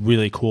look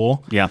really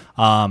cool. Yeah.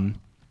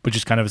 Which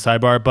is kind of a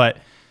sidebar. But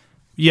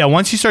Yeah,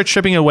 once you start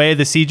stripping away,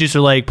 the sieges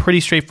are like pretty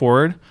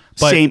straightforward.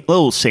 But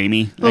little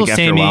samey. A little like after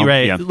samey, a while.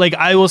 right? Yeah. Like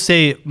I will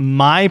say,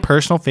 my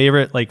personal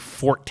favorite, like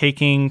fort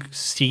taking,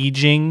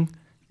 sieging,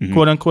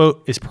 quote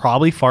unquote, is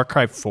probably Far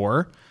Cry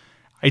 4.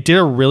 I did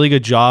a really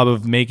good job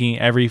of making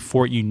every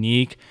fort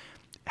unique,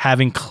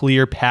 having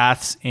clear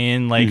paths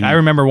in. Like I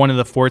remember one of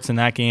the forts in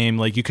that game,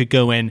 like you could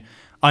go in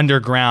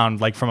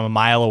underground, like from a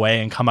mile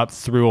away, and come up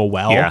through a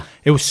well. Yeah.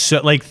 It was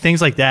so like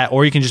things like that,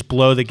 or you can just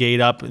blow the gate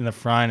up in the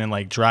front and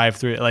like drive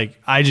through it. Like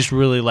I just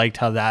really liked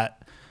how that.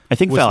 I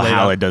think was laid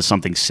Valhalla out. does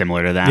something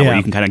similar to that, Yeah. where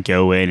you can kind of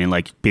go in and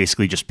like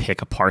basically just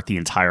pick apart the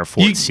entire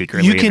fort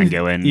secretly and then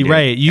go in. And you're do-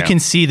 right. You yeah. can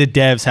see the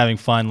devs having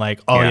fun.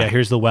 Like, oh Yeah. yeah,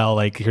 here's the well.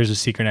 Like, here's a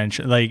secret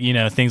entrance. Like,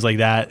 things like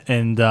that.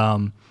 And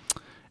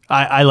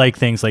I like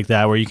things like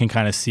that where you can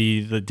kind of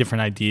see the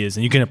different ideas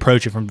and you can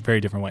approach it from very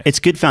different ways. It's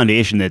good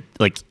foundation that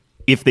like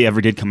if they ever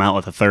did come out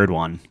with a third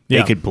one,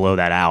 Yeah. they could blow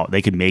that out.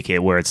 They could make it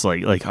where it's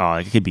like oh,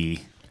 it could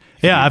be.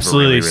 Yeah,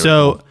 absolutely. Really, really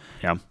So,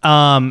 cool.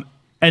 Yeah.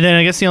 and then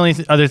I guess the only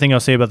other thing I'll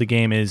say about the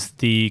game is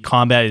the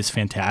combat is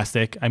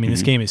fantastic. I mean,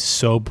 this game is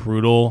so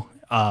brutal.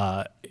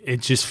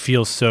 It just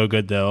feels so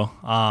good though.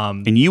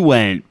 And you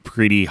went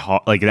pretty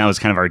hard. Like that was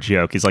kind of our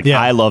joke. Is like Yeah.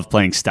 I love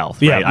playing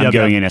stealth. Yeah, Right? I'm yep,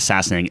 going yep. in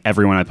assassinating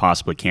everyone I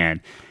possibly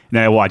can. And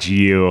then I watch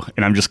you,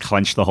 and I'm just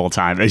clenched the whole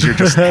time as you're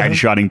just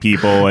headshotting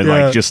people and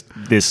Yeah. like just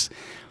this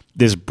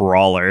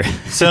brawler.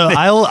 So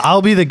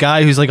I'll be the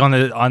guy who's like on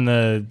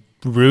the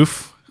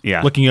roof.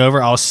 Yeah. Looking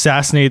over, I'll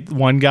assassinate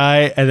one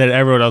guy, and then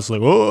everyone else is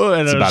like, "Oh!"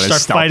 and then about I'll as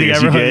start stealthy fighting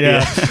as you everyone.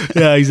 get,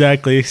 Yeah,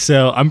 exactly.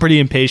 So I'm pretty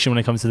impatient when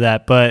it comes to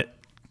that, but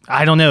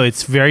I don't know.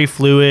 It's very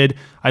fluid.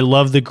 I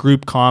love the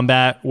group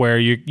combat where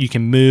you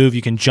can move,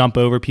 you can jump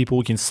over people,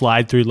 you can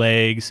slide through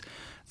legs.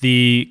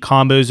 The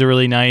combos are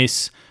really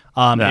nice.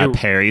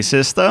 Parry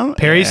system.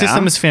 Parry Yeah.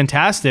 system is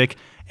fantastic,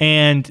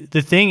 and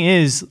the thing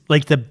is,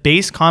 like the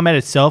base combat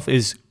itself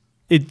is.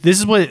 This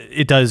is what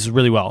it does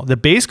really well. The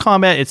base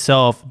combat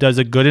itself does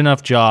a good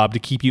enough job to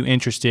keep you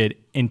interested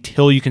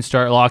until you can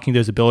start unlocking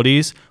those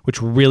abilities,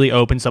 which really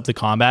opens up the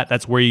combat.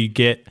 That's where you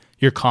get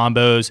your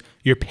combos,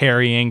 your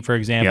parrying, for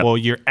example,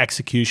 your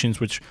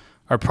executions, which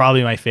are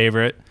probably my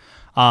favorite.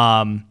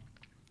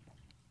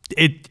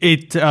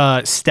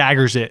 It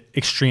staggers it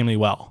extremely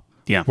well.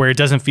 Yeah. Where it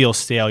doesn't feel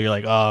stale. You're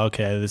like, oh,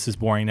 okay, this is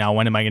boring now.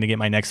 When am I going to get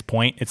my next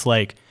point? It's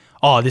like,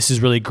 oh, this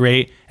is really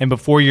great. And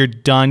before you're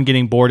done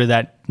getting bored of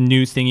that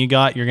new thing you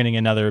got, you're getting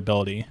another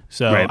ability.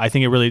 So Right. I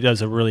think it really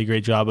does a really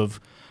great job of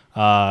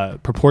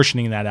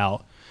proportioning that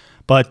out.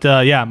 But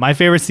yeah, my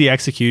favorite's the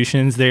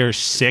executions. They are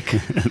sick.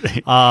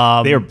 They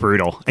are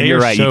brutal. And they you're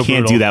are right. so You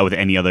can't brutal. do that with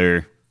any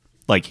other.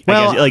 Like,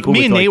 Well, I guess, like me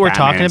with, and like, Nate were Batman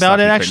talking and about stuff,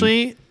 it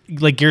you couldn't.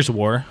 actually, like Gears of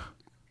War.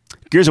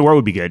 Gears of War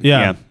would be good. Yeah.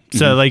 Yeah.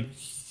 So like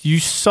you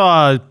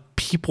saw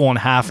people in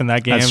half in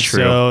that game. That's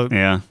true. So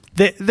Yeah.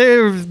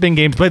 There have been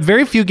games, but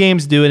very few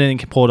games do it and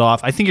can pull it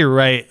off. I think you're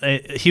right.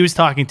 He was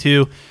talking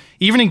to,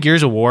 even in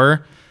Gears of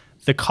War,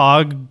 the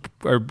cog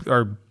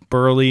are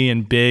burly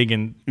and big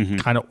and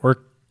kind of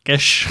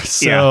orcish.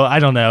 So Yeah. I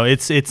don't know.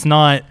 It's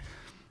not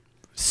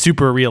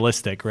super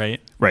realistic, right?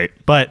 Right.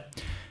 But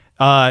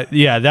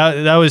yeah,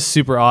 that was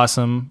super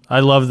awesome. I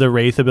love the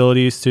Wraith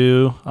abilities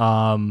too.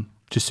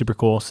 Just super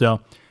cool.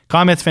 So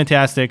combat's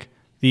fantastic.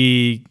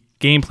 The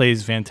gameplay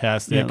is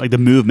fantastic. Yeah, like the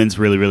movement's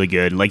really, really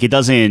good. Like it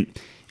doesn't.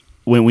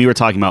 When we were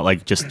talking about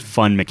like just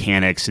fun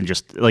mechanics and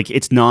just like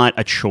it's not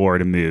a chore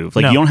to move.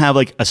 Like No. you don't have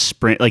like a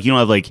sprint. Like you don't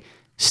have like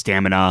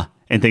stamina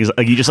and things.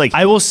 Like you just like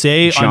I will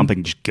say jump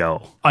and just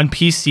go. on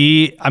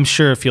PC, I'm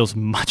sure it feels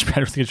much better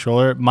with the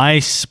controller. My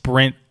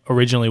sprint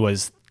originally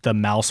was the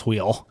mouse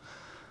wheel.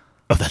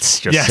 Oh,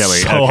 that's just Yeah, silly.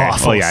 so Okay.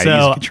 awful. Oh yeah, so I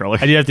use a controller.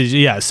 I do have to.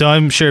 Yeah, so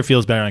I'm sure it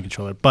feels better on a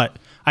controller. But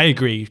I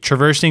agree.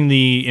 Traversing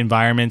the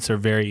environments are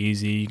very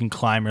easy. You can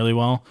climb really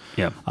well,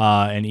 Yeah.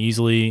 and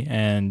easily,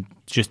 and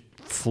just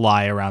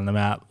fly around the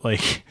map.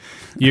 Like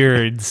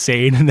you're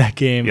insane in that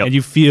game, Yep. and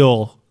you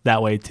feel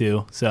that way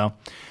too. So,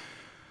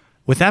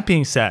 with that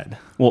being said,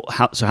 Well,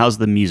 how's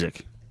the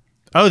music?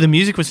 oh, the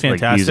music was Like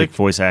fantastic. music,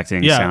 voice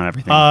acting, Yeah. sound,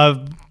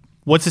 everything.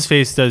 What's his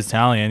face does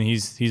Italian.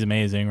 He's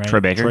amazing, right?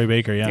 Troy Baker? Troy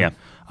Baker, yeah.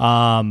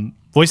 Yeah.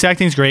 Voice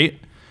acting's great.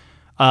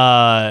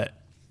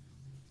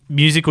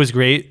 Music was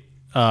great.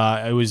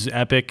 It was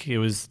epic. It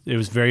was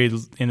very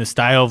in the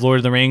style of Lord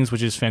of the Rings,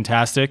 which is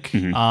fantastic.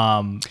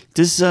 Mm-hmm.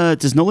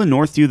 Does Nolan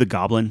North do the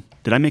Goblin?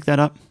 Did I make that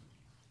up?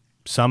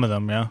 Some of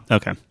them, yeah.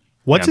 Okay.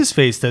 What's Yeah. his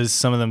face does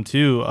some of them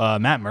too.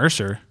 Matt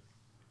Mercer.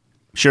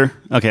 Sure.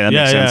 Okay, that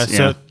Yeah, makes yeah. sense.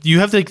 So you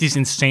have like these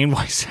insane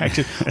voice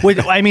actors.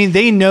 I mean,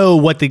 they know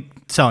what the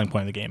selling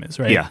point of the game is,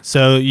 right? Yeah.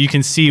 So you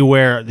can see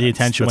where the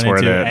attention that's went where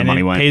into, the and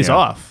money it went, pays yeah.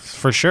 off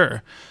for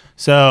sure.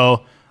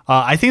 So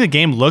I think the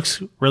game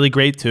looks really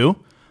great too.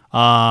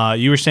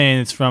 You were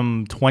saying it's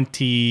from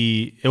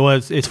 20.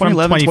 It's from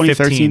 2011,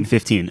 2015. 2013,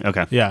 15.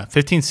 Okay. Yeah,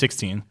 15,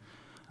 16.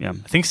 Yeah. I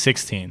think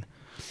 16.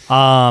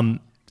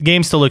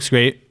 Game still looks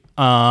great.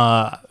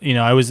 I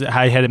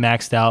had it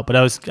maxed out, but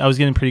I was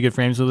getting pretty good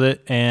frames with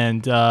it.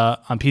 And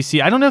on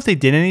PC, I don't know if they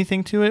did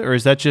anything to it, or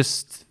is that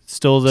just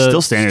still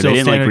Still standard. They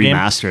didn't like game?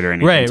 remaster it or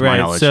anything. Right, to my right.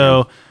 knowledge,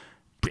 So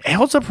It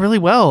holds up really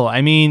well.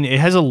 I mean, it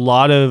has a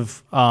lot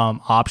of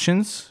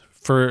options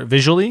for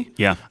visually.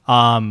 Yeah.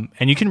 And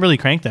you can really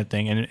crank that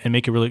thing and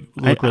make it really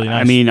look really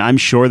nice. I mean, I'm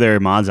sure there are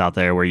mods out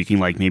there where you can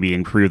like maybe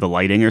improve the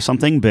lighting or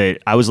something,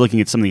 but I was looking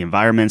at some of the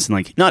environments and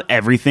like not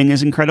everything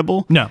is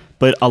incredible. No.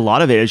 But a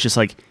lot of it is just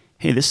like,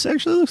 hey, this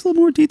actually looks a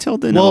little more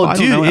detailed than well,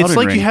 dude, it's Elden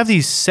like Ring. you have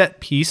these set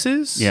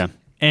pieces. Yeah.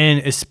 And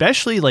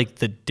especially like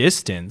the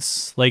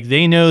distance. Like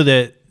they know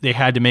that they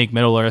had to make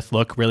Middle Earth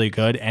look really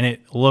good, and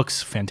it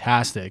looks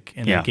fantastic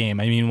in the game.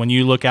 I mean, when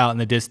you look out in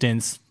the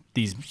distance,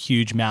 these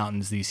huge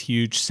mountains, these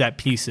huge set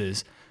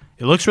pieces,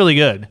 it looks really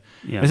good.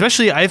 Yeah.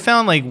 Especially, I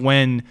found like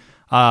when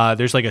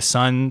there's like a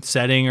sun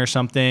setting or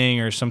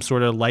something, or some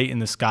sort of light in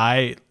the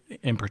sky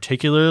in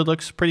particular, it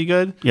looks pretty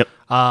good. Yep.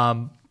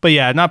 But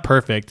yeah, not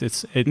perfect.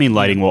 I mean,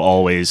 lighting will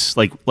always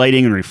like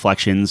lighting and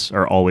reflections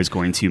are always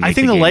going to. Make I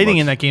think the game lighting look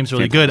in that game is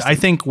really fantastic. good. I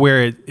think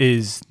where it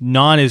is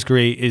not as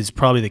great is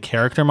probably the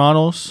character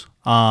models.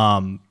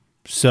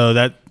 So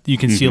that you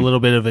can see a little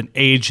bit of an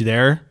age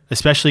there,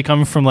 especially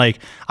coming from like,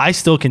 I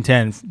still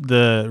contend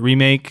the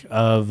remake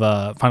of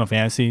Final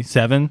Fantasy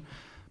VII,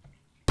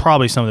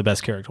 probably some of the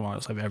best character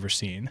models I've ever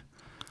seen.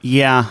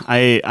 Yeah,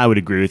 I would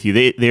agree with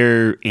you.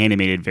 They're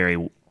animated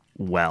very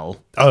well.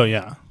 Oh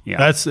yeah, Yeah.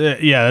 That's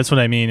what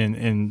I mean.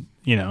 And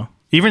you know,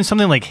 even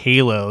something like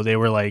Halo, they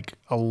were like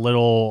a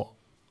little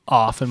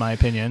off in my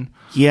opinion.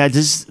 Yeah,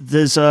 does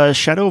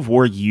Shadow of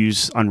War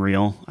use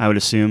Unreal? I would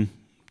assume.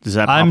 Does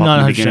that? Pop I'm up not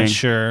in the 100% beginning?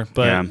 sure,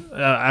 but Yeah.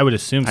 I would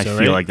assume so. I feel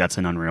right? like that's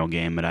an Unreal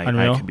game, but I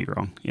Unreal? could be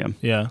wrong. Yeah.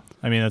 Yeah,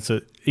 I mean that's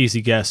an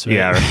easy guess. Right?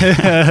 Yeah,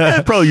 right.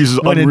 It probably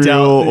uses When in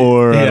Unreal doubt,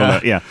 or I yeah. don't know.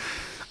 Yeah.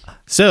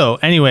 So,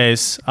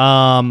 anyways,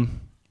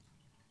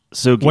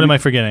 So what am I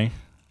forgetting?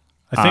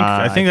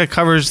 I think that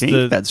covers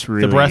that's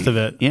really the breadth of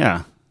it.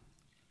 Yeah.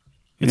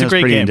 It's a That's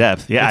great pretty game. in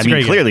depth. Yeah, It's I a mean,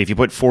 great clearly, game. if you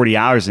put 40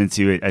 hours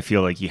into it, I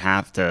feel like you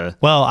have to.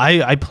 Well,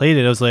 I played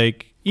it. I was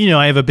like, you know,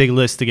 I have a big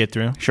list to get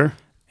through, Sure.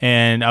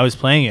 and I was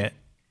playing it,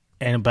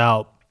 and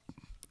about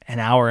an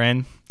hour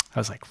in, I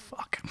was like,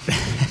 fuck,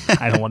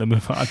 I don't want to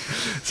move on.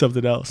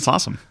 Something else. It's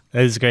awesome.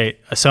 That is great.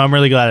 So I'm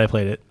really glad I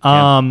played it.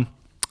 Yeah.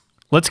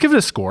 Let's give it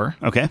a score.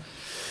 Okay.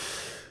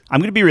 I'm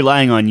going to be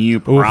relying on you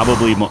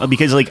probably more,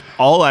 because like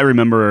all I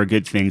remember are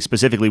good things,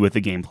 specifically with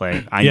the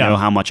gameplay. I Yeah. know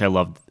how much I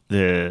loved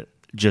the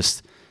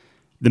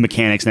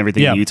mechanics and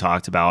everything Yeah. you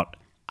talked about.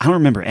 I don't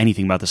remember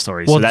anything about the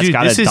story, Well, so that's dude,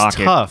 got this to is dock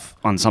it tough.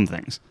 on some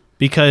things.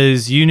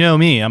 Because you know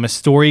me, I'm a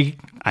story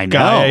I know.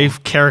 guy,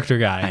 character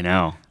guy. I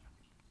know.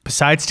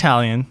 Besides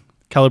Talion,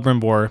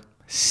 Celebrimbor,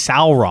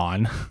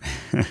 Sauron,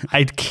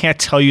 I can't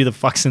tell you the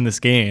fuck's in this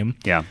game.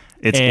 Yeah.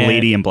 It's And-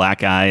 Lady and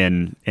Black Eye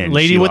and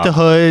Lady with Shelob. the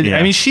hood. Yeah.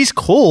 I mean, she's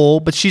cool,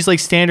 but she's like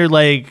standard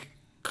like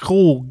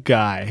cool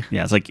guy.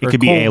 Yeah, it's like it or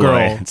could be cool Aloy.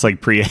 girl. It's like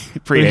pre It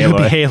could be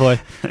Aloy. Aloy.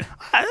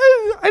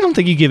 I don't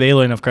think you give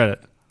Aloy enough credit.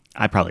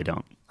 I probably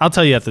don't. I'll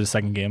tell you after the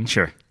second game.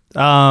 Sure.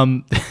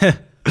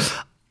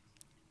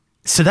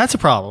 So that's a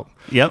problem.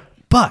 Yep.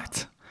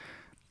 But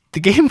the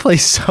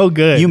gameplay's so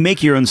good. You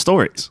make your own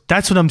stories.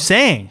 That's what I'm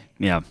saying.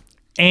 Yeah.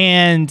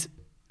 And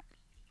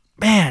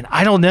man,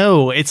 I don't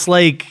know. It's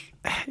like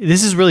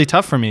this is really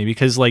tough for me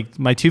because like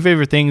my two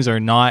favorite things are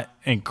not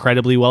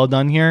incredibly well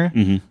done here,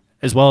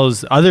 as well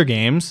as other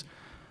games.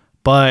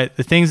 But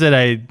the things that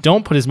I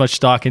don't put as much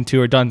stock into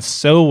are done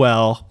so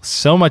well,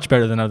 so much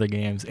better than other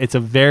games. It's a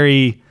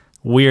very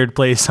weird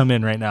place I'm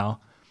in right now.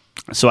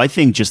 So I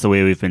think just the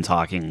way we've been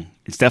talking,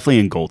 it's definitely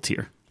in gold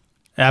tier.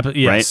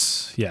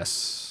 Yes,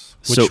 yes.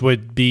 Which So-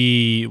 would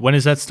be, when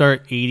does that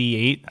start?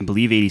 88? I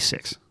believe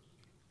 86.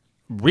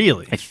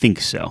 Really? I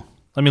think so.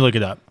 Let me look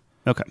it up.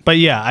 Okay. But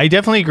yeah, I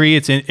definitely agree.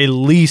 It's at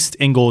least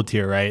in gold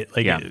tier, right?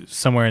 Like Yeah.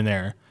 somewhere in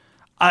there.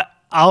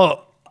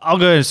 I'll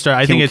go ahead and start.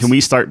 I think it's Can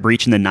we start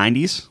breaching the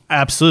 90s?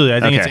 absolutely. I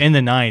think it's Okay. in the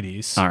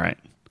 90s. All right.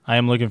 I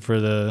am looking for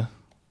the.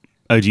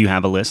 Oh, do you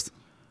have a list?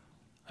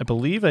 I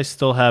believe I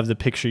still have the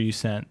picture you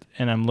sent,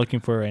 and I'm looking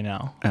for it right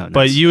now. Oh, nice.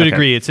 But you would Okay.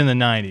 agree it's in the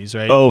 90s,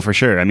 right? Oh, for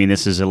sure. I mean,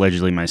 this is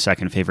allegedly my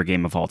second favorite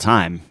game of all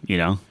time, you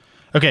know?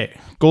 Okay.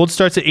 Gold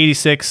starts at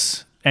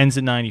 86, ends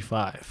at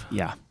 95.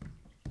 Yeah.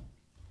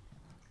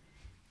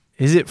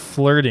 Is it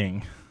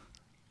flirting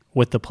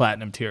with the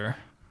platinum tier?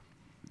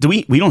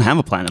 We don't have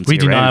a platinum We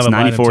tier, do right? not It's have a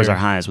platinum 94 is tier. our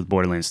highest with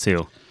Borderlands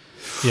 2.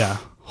 Yeah.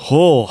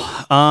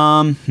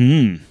 Oh,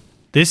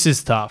 This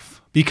is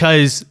tough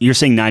because You're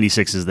saying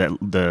 96 is the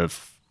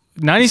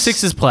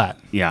 96 is plat.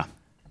 yeah.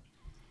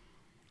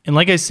 And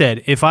like I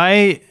said, if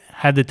I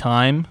had the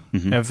time,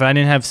 Mm-hmm. if I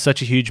didn't have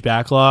such a huge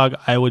backlog,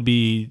 I would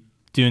be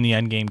doing the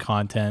end game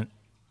content.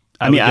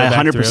 I mean, would go I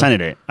back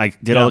 100%ed it. I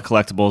did all Yeah. the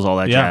collectibles, all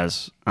that Yeah.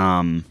 jazz.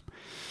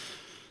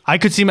 I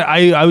could see.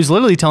 I was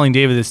literally telling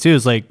David this too.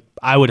 Is like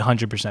I would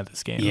 100%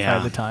 this game if I Yeah.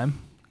 had the time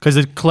because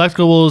the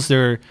collectibles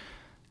they're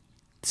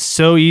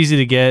so easy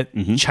to get.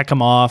 Mm-hmm. Check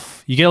them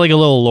off. You get like a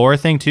little lore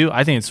thing too.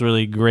 I think it's a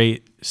really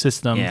great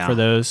system Yeah. for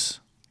those.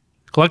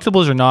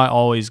 Collectibles are not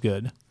always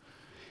good.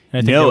 And I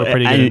think they No, were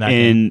pretty good in and, that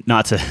game. and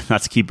not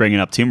to keep bringing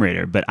up Tomb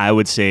Raider, but I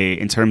would say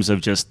in terms of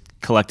just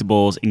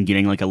collectibles and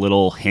getting like a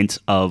little hint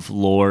of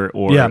lore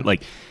or Yeah.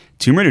 like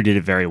Tomb Raider did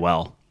it very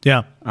well.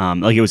 Yeah.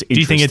 Like it was. Do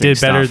you think it did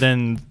better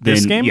than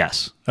this game?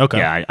 Yes. Okay.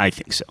 Yeah, I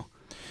think so.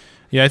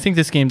 Yeah, I think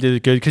this game did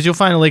it good because you'll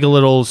find like a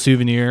little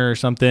souvenir or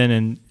something,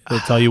 and it'll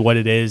tell you what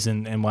it is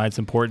and why it's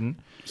important.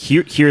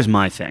 Here's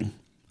my thing.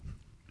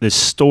 The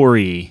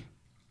story,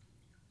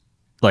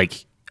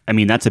 like, I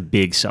mean, that's a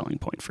big selling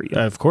point for you.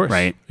 Of course.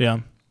 Right? Yeah.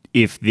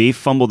 If they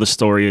fumble the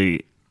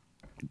story,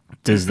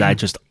 does that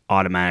just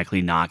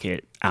automatically knock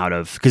it out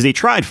of... Because they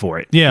tried for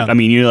it. Yeah. I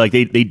mean, like,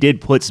 they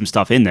did put some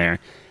stuff in there.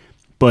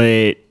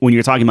 But when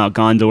you're talking about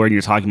Gondor and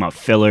you're talking about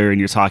filler and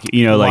you're talking,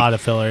 A lot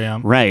of filler, yeah.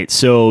 Right.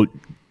 So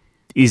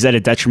is that a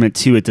detriment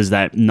to it? Does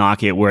that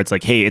knock it where it's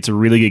like, hey, it's a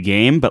really good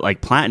game, but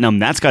like Platinum,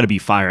 that's got to be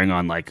firing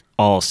on like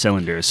all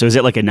cylinders. So is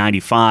it like a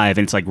 95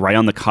 and it's like right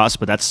on the cusp,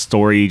 but that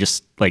story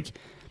just like,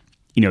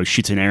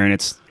 shoots an arrow in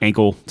its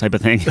ankle type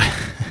of thing?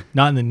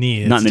 Not in the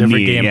knee. It's Not in a the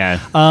different knee, game.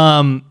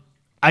 yeah.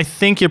 I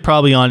think you're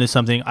probably onto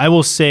something. I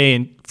will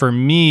say, for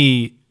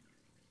me,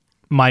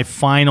 my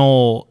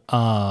final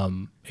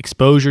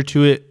exposure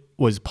to it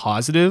was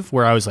positive,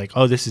 where I was like,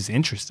 "Oh, this is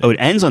interesting." Oh, it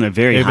ends on a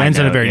very high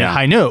note.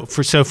 High note.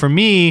 For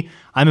me,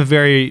 I'm a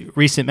very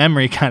recent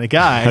memory kind of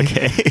guy.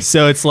 Okay.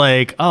 So it's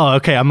like, oh,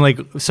 okay. I'm like,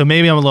 so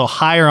maybe I'm a little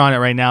higher on it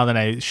right now than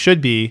I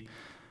should be,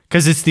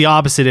 because it's the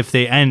opposite. If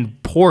they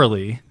end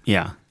poorly,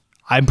 Yeah.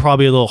 I'm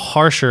probably a little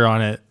harsher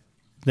on it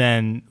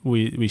than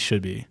we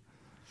should be.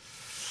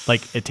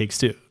 Like It Takes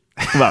Two.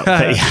 Well,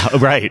 yeah,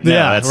 right. No,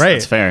 Yeah, right.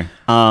 That's fair.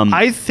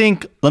 I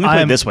think. Let me put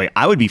it this way.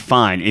 I would be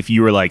fine if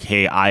you were like,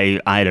 hey, I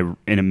had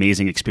an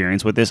amazing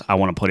experience with this. I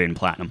want to put it in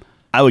Platinum.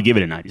 I would give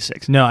it a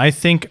 96. No, I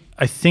think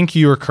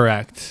you are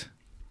correct.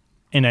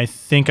 And I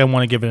think I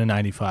want to give it a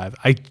 95.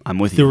 I'm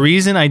with you. The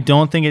reason I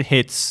don't think it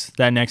hits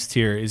that next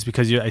tier is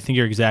because I think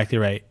you're exactly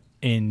right.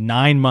 In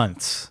 9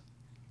 months,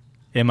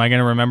 am I going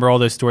to remember all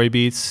those story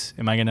beats?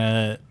 Am I going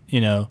to,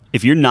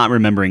 If you're not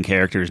remembering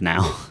characters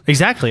now.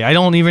 Exactly. I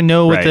don't even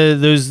know what Right.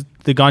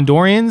 the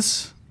Gondorians,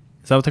 is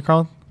that what they're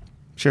called?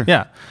 Sure.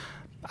 Yeah.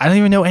 I don't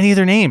even know any of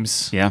their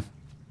names. Yeah.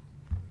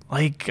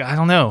 Like, I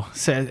don't know.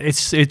 So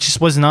it just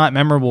was not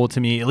memorable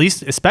to me, at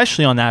least,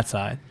 especially on that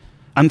side.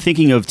 I'm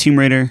thinking of Tomb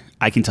Raider.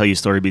 I can tell you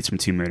story beats from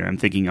Tomb Raider. I'm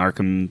thinking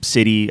Arkham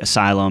City,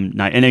 Asylum.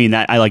 And I mean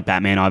that I like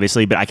Batman,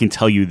 obviously, but I can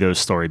tell you those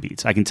story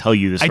beats. I can tell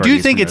you the story I do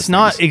beats think from it's those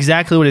not things.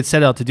 exactly what it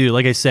set out to do.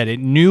 Like I said, it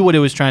knew what it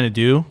was trying to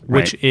do,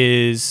 which Right.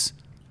 is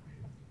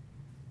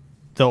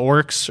the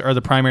orcs are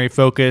the primary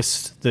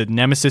focus, the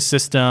nemesis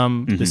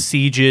system, the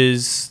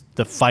sieges,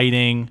 the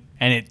fighting,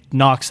 and it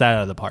knocks that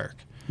out of the park.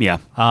 Yeah.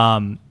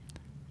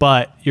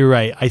 But you're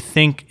right. I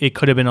think it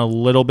could have been a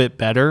little bit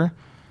better.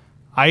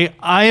 I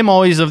am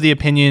always of the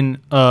opinion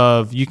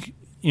of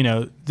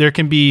there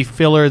can be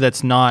filler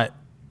that's not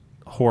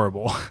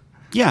horrible.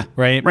 Yeah.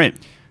 Right? Right.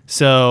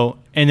 So,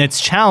 and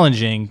it's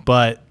challenging,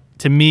 but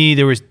to me,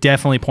 there was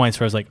definitely points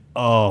where I was like,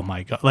 oh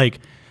my God. Like,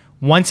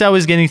 once I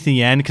was getting to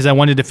the end, because I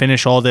wanted to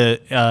finish all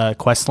the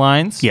quest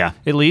lines, Yeah.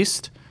 at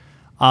least.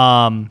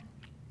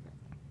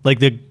 Like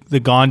the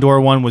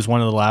Gondor one was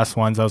one of the last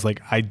ones. I was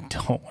like, I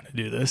don't want to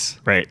do this.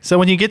 Right. So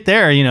when you get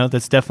there,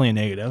 that's definitely a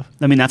negative.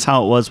 I mean, that's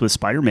how it was with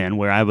Spider-Man,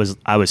 where I was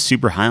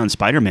super high on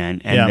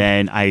Spider-Man, and Yeah.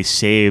 then I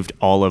saved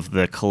all of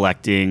the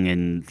collecting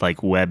and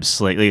like web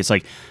slightly. It's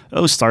like,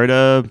 oh, start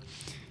a,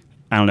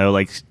 I don't know,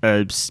 like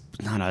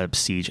not a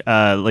siege,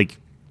 like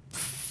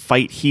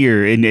fight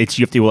here, and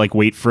you have to like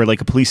wait for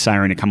like a police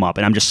siren to come up,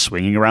 and I'm just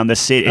swinging around the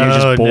city, and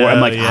it's Oh, just bored. I'm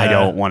no, like, I yeah.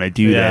 don't want to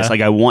do Yeah. this.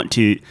 Like, I want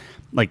to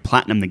like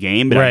platinum the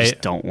game, but I Right.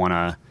 just don't want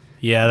to.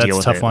 Yeah, that's deal a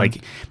with tough it. one.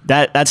 Like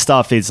that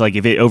stuff is like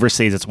if it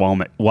overstays its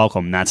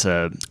welcome, that's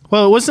a.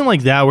 Well, it wasn't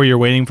like that where you're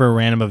waiting for a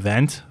random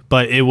event,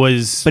 but it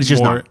was. But it's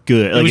just more, not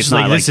good. It Like, was it's just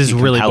like, not, this like, is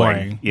really compelling.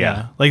 boring.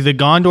 Yeah. Like the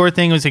Gondor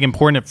thing was like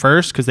important at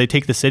first because they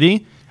take the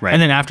city, Right.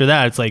 and then after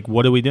that, it's like,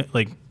 what do we do?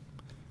 Like,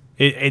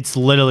 it's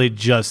literally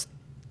just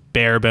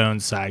bare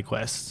bones side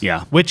quests.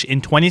 Yeah. Which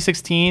in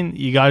 2016,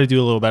 you got to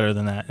do a little better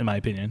than that, in my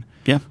opinion.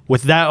 Yeah.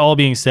 With that all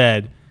being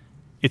said,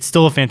 it's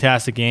still a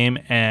fantastic game,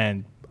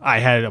 and I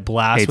had a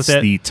blast It's with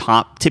it. the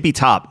tippy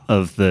top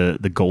of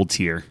the gold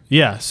tier.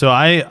 Yeah, so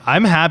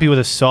I'm happy with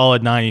a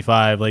solid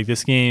 95. Like,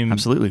 this game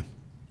Absolutely.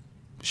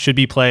 should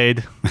be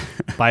played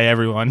by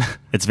everyone.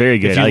 It's very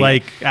good. If you I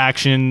like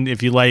action,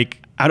 if you like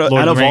out of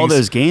Lord all Rings.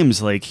 those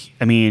games, like,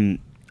 I mean,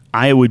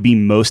 I would be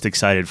most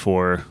excited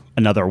for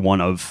another one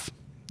of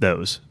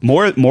those.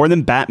 More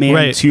than Batman,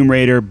 Right. Tomb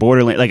Raider,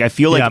 Borderlands. Like, I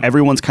feel like Yeah.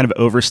 everyone's kind of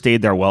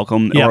overstayed their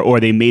welcome, Yeah. or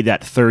they made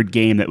that third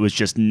game that was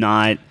just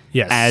not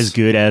Yes. as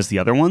good as the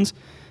other ones.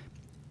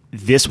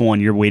 This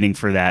one, you're waiting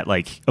for that,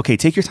 like, okay,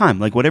 take your time,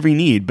 like whatever you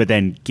need, but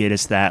then get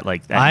us that,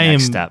 like, that I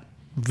next am step.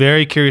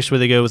 very curious where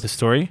they go with the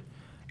story,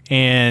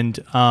 and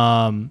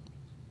I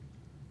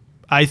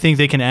think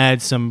they can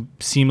add some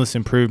seamless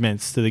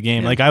improvements to the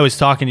game. Yeah. Like I was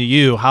talking to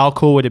you, how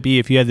cool would it be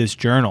if you had this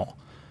journal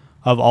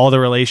of all the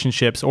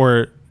relationships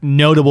or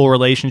notable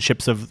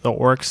relationships of the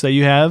orcs that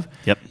you have?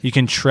 Yep. You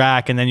can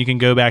track, and then you can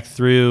go back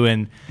through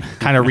and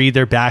kind of read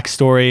their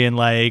backstory and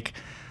like.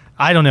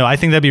 I don't know. I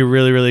think that'd be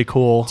really, really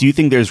cool. Do you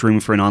think there's room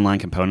for an online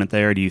component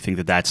there? Or do you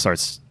think that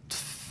starts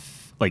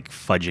like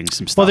fudging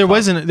some stuff?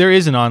 Well, up? there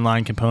is an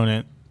online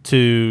component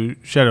to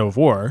Shadow of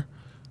War.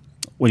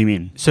 What do you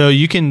mean? So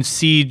you can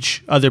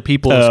siege other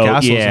people's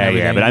castles and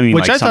everything. Yeah, but I mean,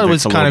 which like I thought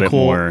was kind of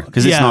cool.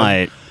 Because it's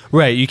not...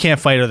 Right, you can't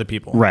fight other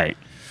people. Right.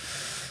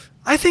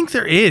 I think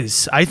there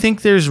is. I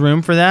think there's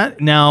room for that.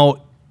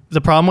 Now,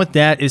 the problem with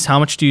that is how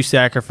much do you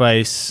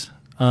sacrifice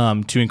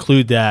to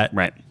include that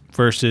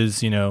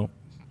versus, you know,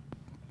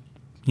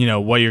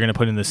 what you're going to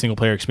put in the single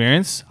player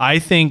experience. I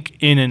think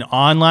in an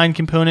online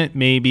component,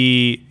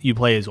 maybe you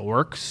play as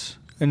orcs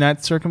in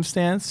that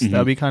circumstance. That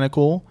would be kind of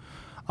cool.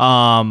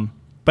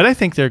 But I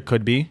think there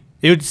could be.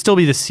 It would still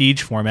be the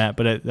siege format,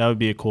 but that would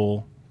be a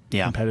cool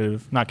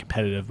competitive, not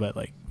competitive, but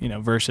like, you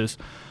know, versus.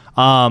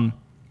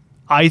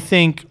 I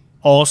think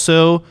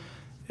also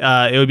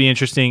it would be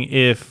interesting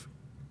if,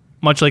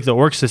 much like the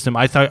orc system,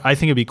 I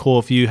think it'd be cool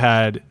if you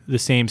had the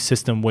same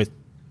system with,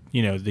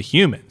 you know, the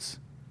humans.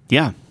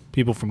 Yeah.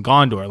 People from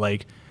Gondor,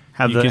 like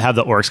have the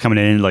orcs coming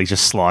in and like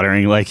just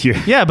slaughtering like you.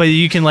 Yeah, but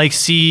you can like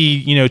see,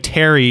 you know,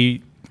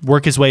 Terry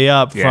work his way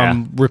up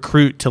from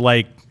recruit to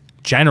like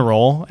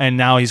general, and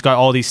now he's got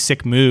all these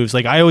sick moves.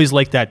 Like I always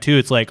like that too.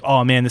 It's like,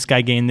 oh man, this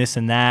guy gained this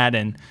and that,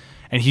 and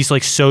he's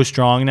like so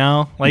strong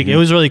now. Like it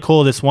was really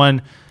cool. This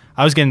one,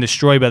 I was getting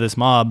destroyed by this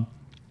mob,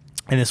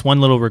 and this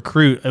one little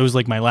recruit, it was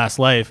like my last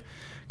life,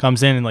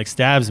 comes in and like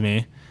stabs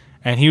me,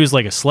 and he was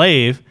like a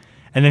slave,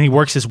 and then he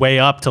works his way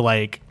up to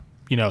like,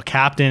 you know,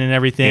 captain and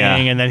everything,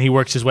 and then he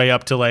works his way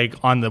up to like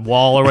on the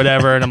wall or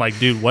whatever, and I'm like,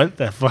 dude, what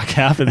the fuck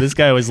happened? This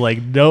guy was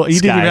like, no, he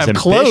didn't even have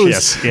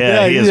clothes.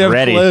 Yeah, he is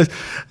ready.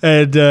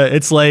 And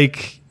it's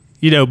like,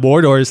 you know,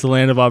 Mordor is the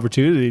land of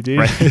opportunity,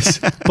 dude. Right.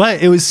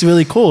 But it was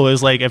really cool. It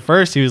was like at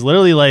first he was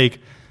literally like,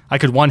 I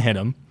could one hit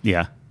him.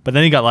 Yeah. But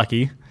then he got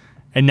lucky.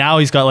 And now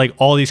he's got like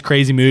all these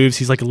crazy moves.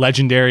 He's like a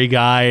legendary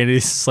guy, and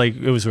it's like,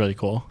 it was really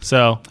cool.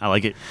 So I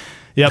like it.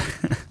 Yep.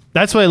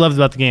 That's what I loved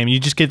about the game.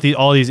 You just get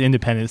all these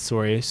independent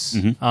stories,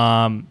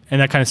 and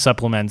that kind of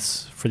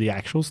supplements for the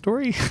actual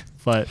story.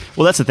 But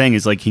well, that's the thing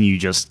is like, can you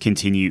just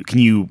continue? Can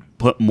you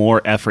put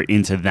more effort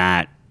into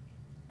that?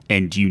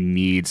 And do you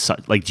need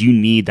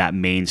that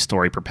main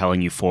story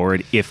propelling you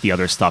forward if the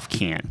other stuff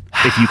can?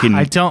 If you can,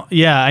 I don't.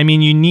 Yeah, I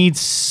mean, you need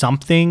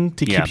something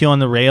to keep you on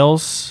the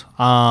rails.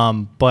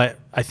 But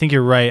I think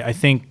you're right. I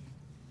think,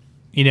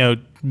 you know,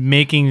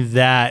 making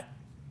that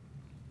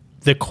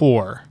the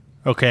core.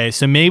 Okay,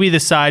 so maybe the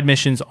side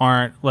missions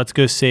aren't, let's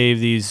go save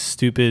these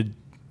stupid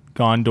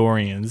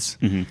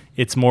Gondorians.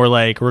 It's more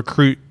like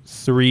recruit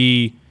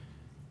 3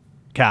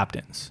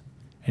 captains.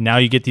 And now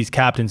you get these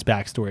captains'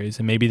 backstories,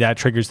 and maybe that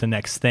triggers the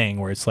next thing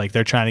where it's like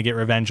they're trying to get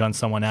revenge on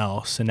someone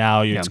else. And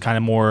now it's kind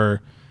of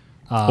more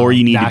or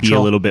you need natural. To be a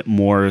little bit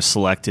more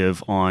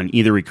selective on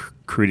either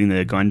recruiting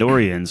the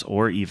Gondorians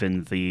or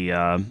even the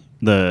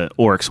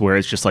orcs, where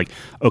it's just like,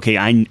 okay,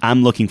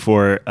 I'm looking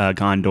for a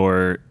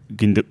Gondorian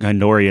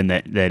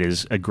that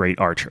is a great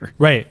archer.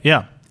 Right,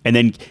 yeah. And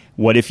then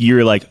what if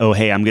you're like, oh,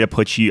 hey, I'm going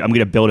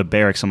to build a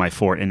barracks on my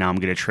fort, and now I'm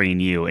going to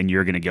train you, and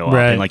you're going to go up,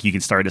 and like you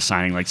can start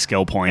assigning like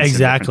skill points.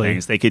 Exactly. And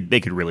different things. They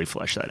could really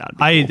flesh that out.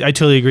 I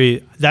totally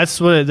agree.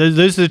 Those are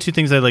the 2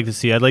 things I'd like to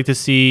see. I'd like to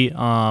see,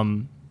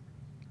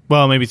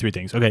 well, maybe 3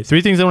 things. Okay,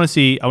 3 things I want to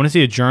see. I want to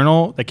see a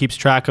journal that keeps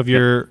track of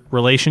your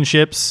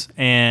relationships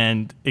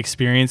and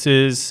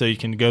experiences, so you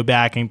can go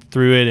back and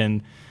through it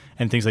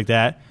and things like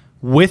that.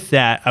 With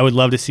that, I would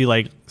love to see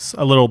like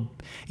a little,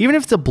 even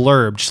if it's a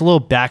blurb, just a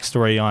little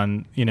backstory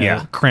on, you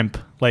know, Crimp.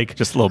 Like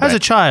just a little as a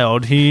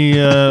child, he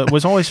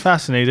was always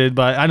fascinated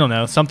by, I don't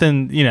know,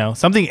 something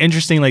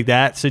interesting like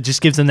that. So it just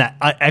gives them that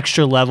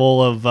extra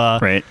level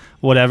of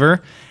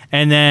whatever.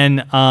 And then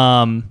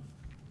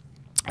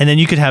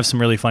you could have some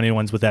really funny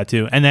ones with that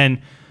too. And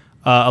then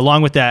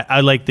along with that,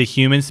 I'd like the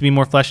humans to be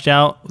more fleshed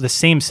out. The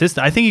same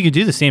system. I think you could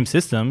do the same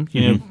system,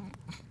 you know,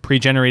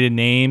 pre-generated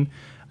name.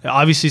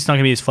 Obviously, it's not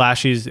going to be as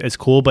flashy as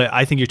cool, but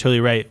I think you're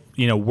totally right.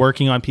 You know,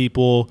 working on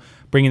people,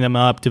 bringing them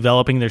up,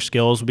 developing their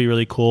skills would be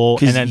really cool.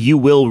 Because you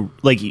will,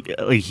 like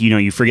you know,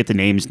 you forget the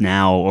names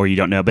now or you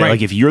don't know. But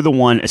like if you're the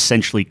one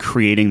essentially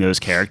creating those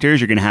characters,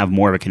 you're going to have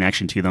more of a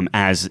connection to them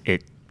as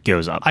it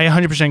goes up. I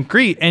 100%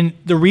 agree. And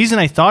the reason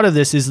I thought of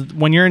this is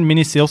when you're in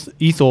Minas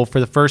Ithil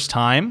for the first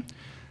time,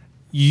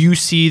 you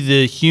see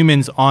the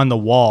humans on the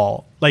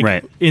wall,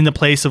 like in the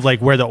place of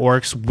like where the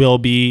orcs will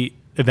be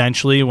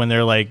eventually when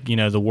they're like, you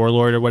know, the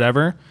warlord or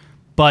whatever.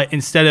 But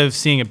instead of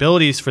seeing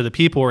abilities for the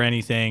people or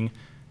anything,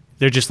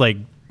 they're just like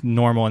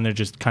normal and they're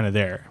just kind of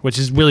there, which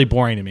is really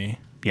boring to me.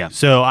 Yeah.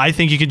 So I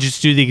think you could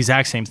just do the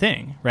exact same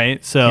thing,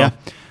 right? So,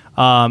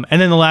 and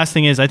then the last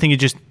thing is I think you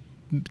just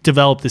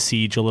develop the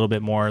siege a little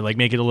bit more, like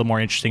make it a little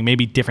more interesting,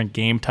 maybe different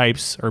game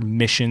types or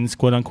missions,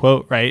 quote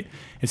unquote, right?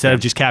 Instead of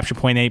just capture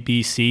point A,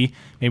 B, C,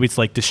 maybe it's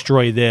like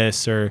destroy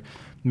this or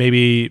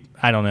maybe,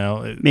 I don't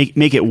know,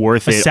 make it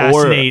worth assassinate it,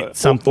 or you have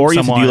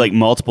to someone. do like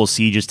multiple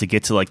sieges to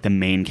get to like the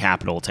main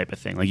capital type of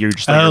thing. Like you're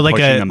just like, like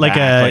pushing them back.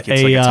 Like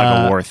it's like a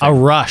tug of war thing. A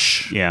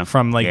rush,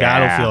 from like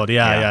Battlefield.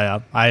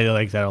 Yeah. I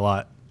like that a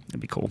lot. That'd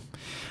be cool.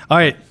 All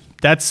right,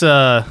 that's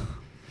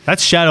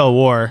Shadow of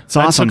War. It's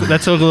awesome.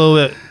 That took a little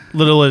bit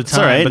of time,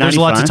 all right, but there's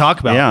a lot to talk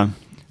about. Yeah,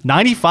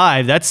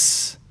 95.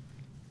 That's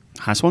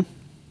highest one.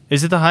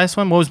 Is it the highest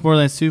one? What was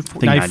Borderlands 2? I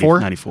think 94?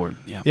 94.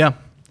 Yeah. Yeah.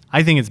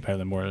 I think it's better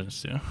than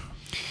Borderlands 2.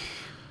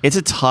 It's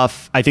a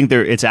tough. I think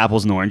it's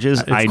apples and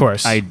oranges. Of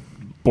course.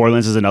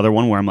 Borderlands is another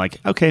one where I'm like,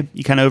 okay,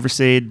 you kind of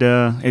overstayed.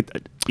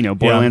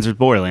 Borderlands or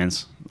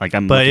Borderlands. Like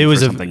I'm. But looking it was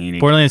for something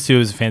unique. Borderlands 2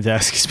 was a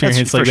fantastic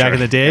experience. Like for back sure. in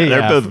the day. Yeah,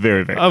 they're both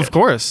very, very. Of good.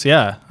 course.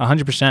 Yeah.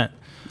 100%.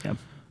 Yeah.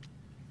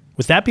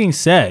 With that being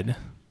said,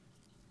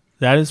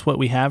 that is what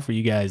we have for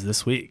you guys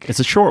this week. It's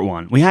a short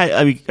one. We had.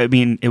 I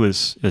mean, it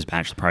was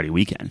bachelor party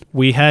weekend.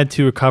 We had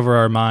to recover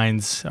our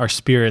minds, our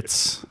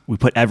spirits. We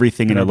put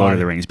everything in our a Lord of body.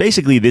 the Rings.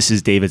 Basically, this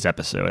is David's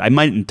episode. I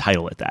might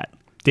entitle it that.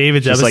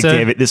 David's Just episode. like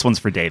David. This one's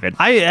for David.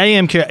 I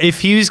am curious. If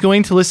he was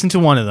going to listen to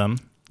one of them,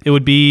 it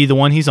would be the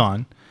one he's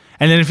on.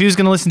 And then if he was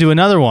going to listen to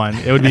another one,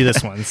 it would be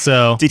this one.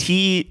 So Did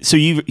he? So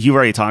you've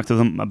already talked to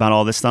him about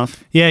all this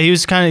stuff. yeah, he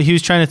was trying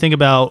to think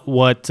about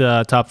what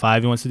top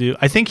 5 he wants to do.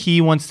 I think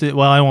he wants to.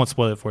 Well, I won't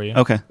spoil it for you.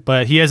 Okay.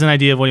 But he has an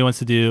idea of what he wants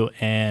to do,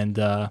 and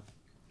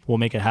we'll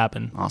make it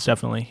happen. Awesome.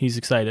 Definitely, he's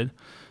excited.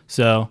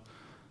 So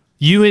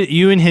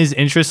you and his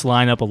interests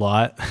line up a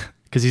lot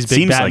because he's a big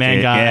Seems like Batman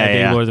it. guy, Yeah, big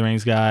yeah. Lord of the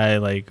Rings guy,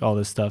 like all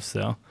this stuff.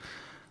 So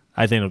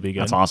I think it'll be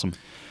good. That's awesome.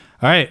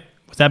 All right.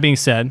 With that being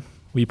said,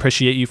 we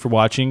appreciate you for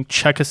watching.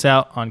 Check us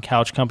out on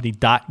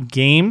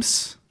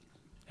couchcompany.games.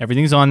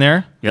 Everything's on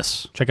there.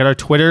 Yes. Check out our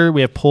Twitter. We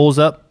have polls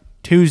up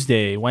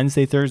Tuesday,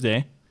 Wednesday,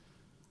 Thursday.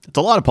 It's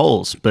a lot of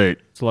polls, but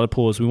It's a lot of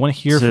polls. We want to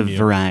hear it's a from you.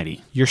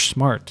 variety. You're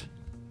smart.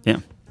 Yeah.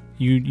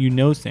 You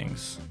know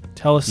things.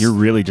 Tell us. You're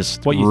really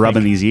just What you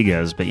rubbing think. these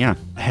egos, but yeah,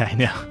 I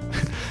know.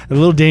 A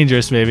little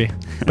dangerous, maybe.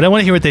 But I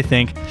want to hear what they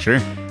think. sure.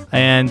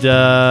 And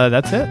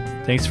that's it.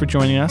 Thanks for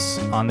joining us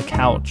on the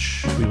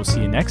couch. We will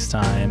see you next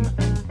time.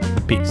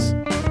 Peace.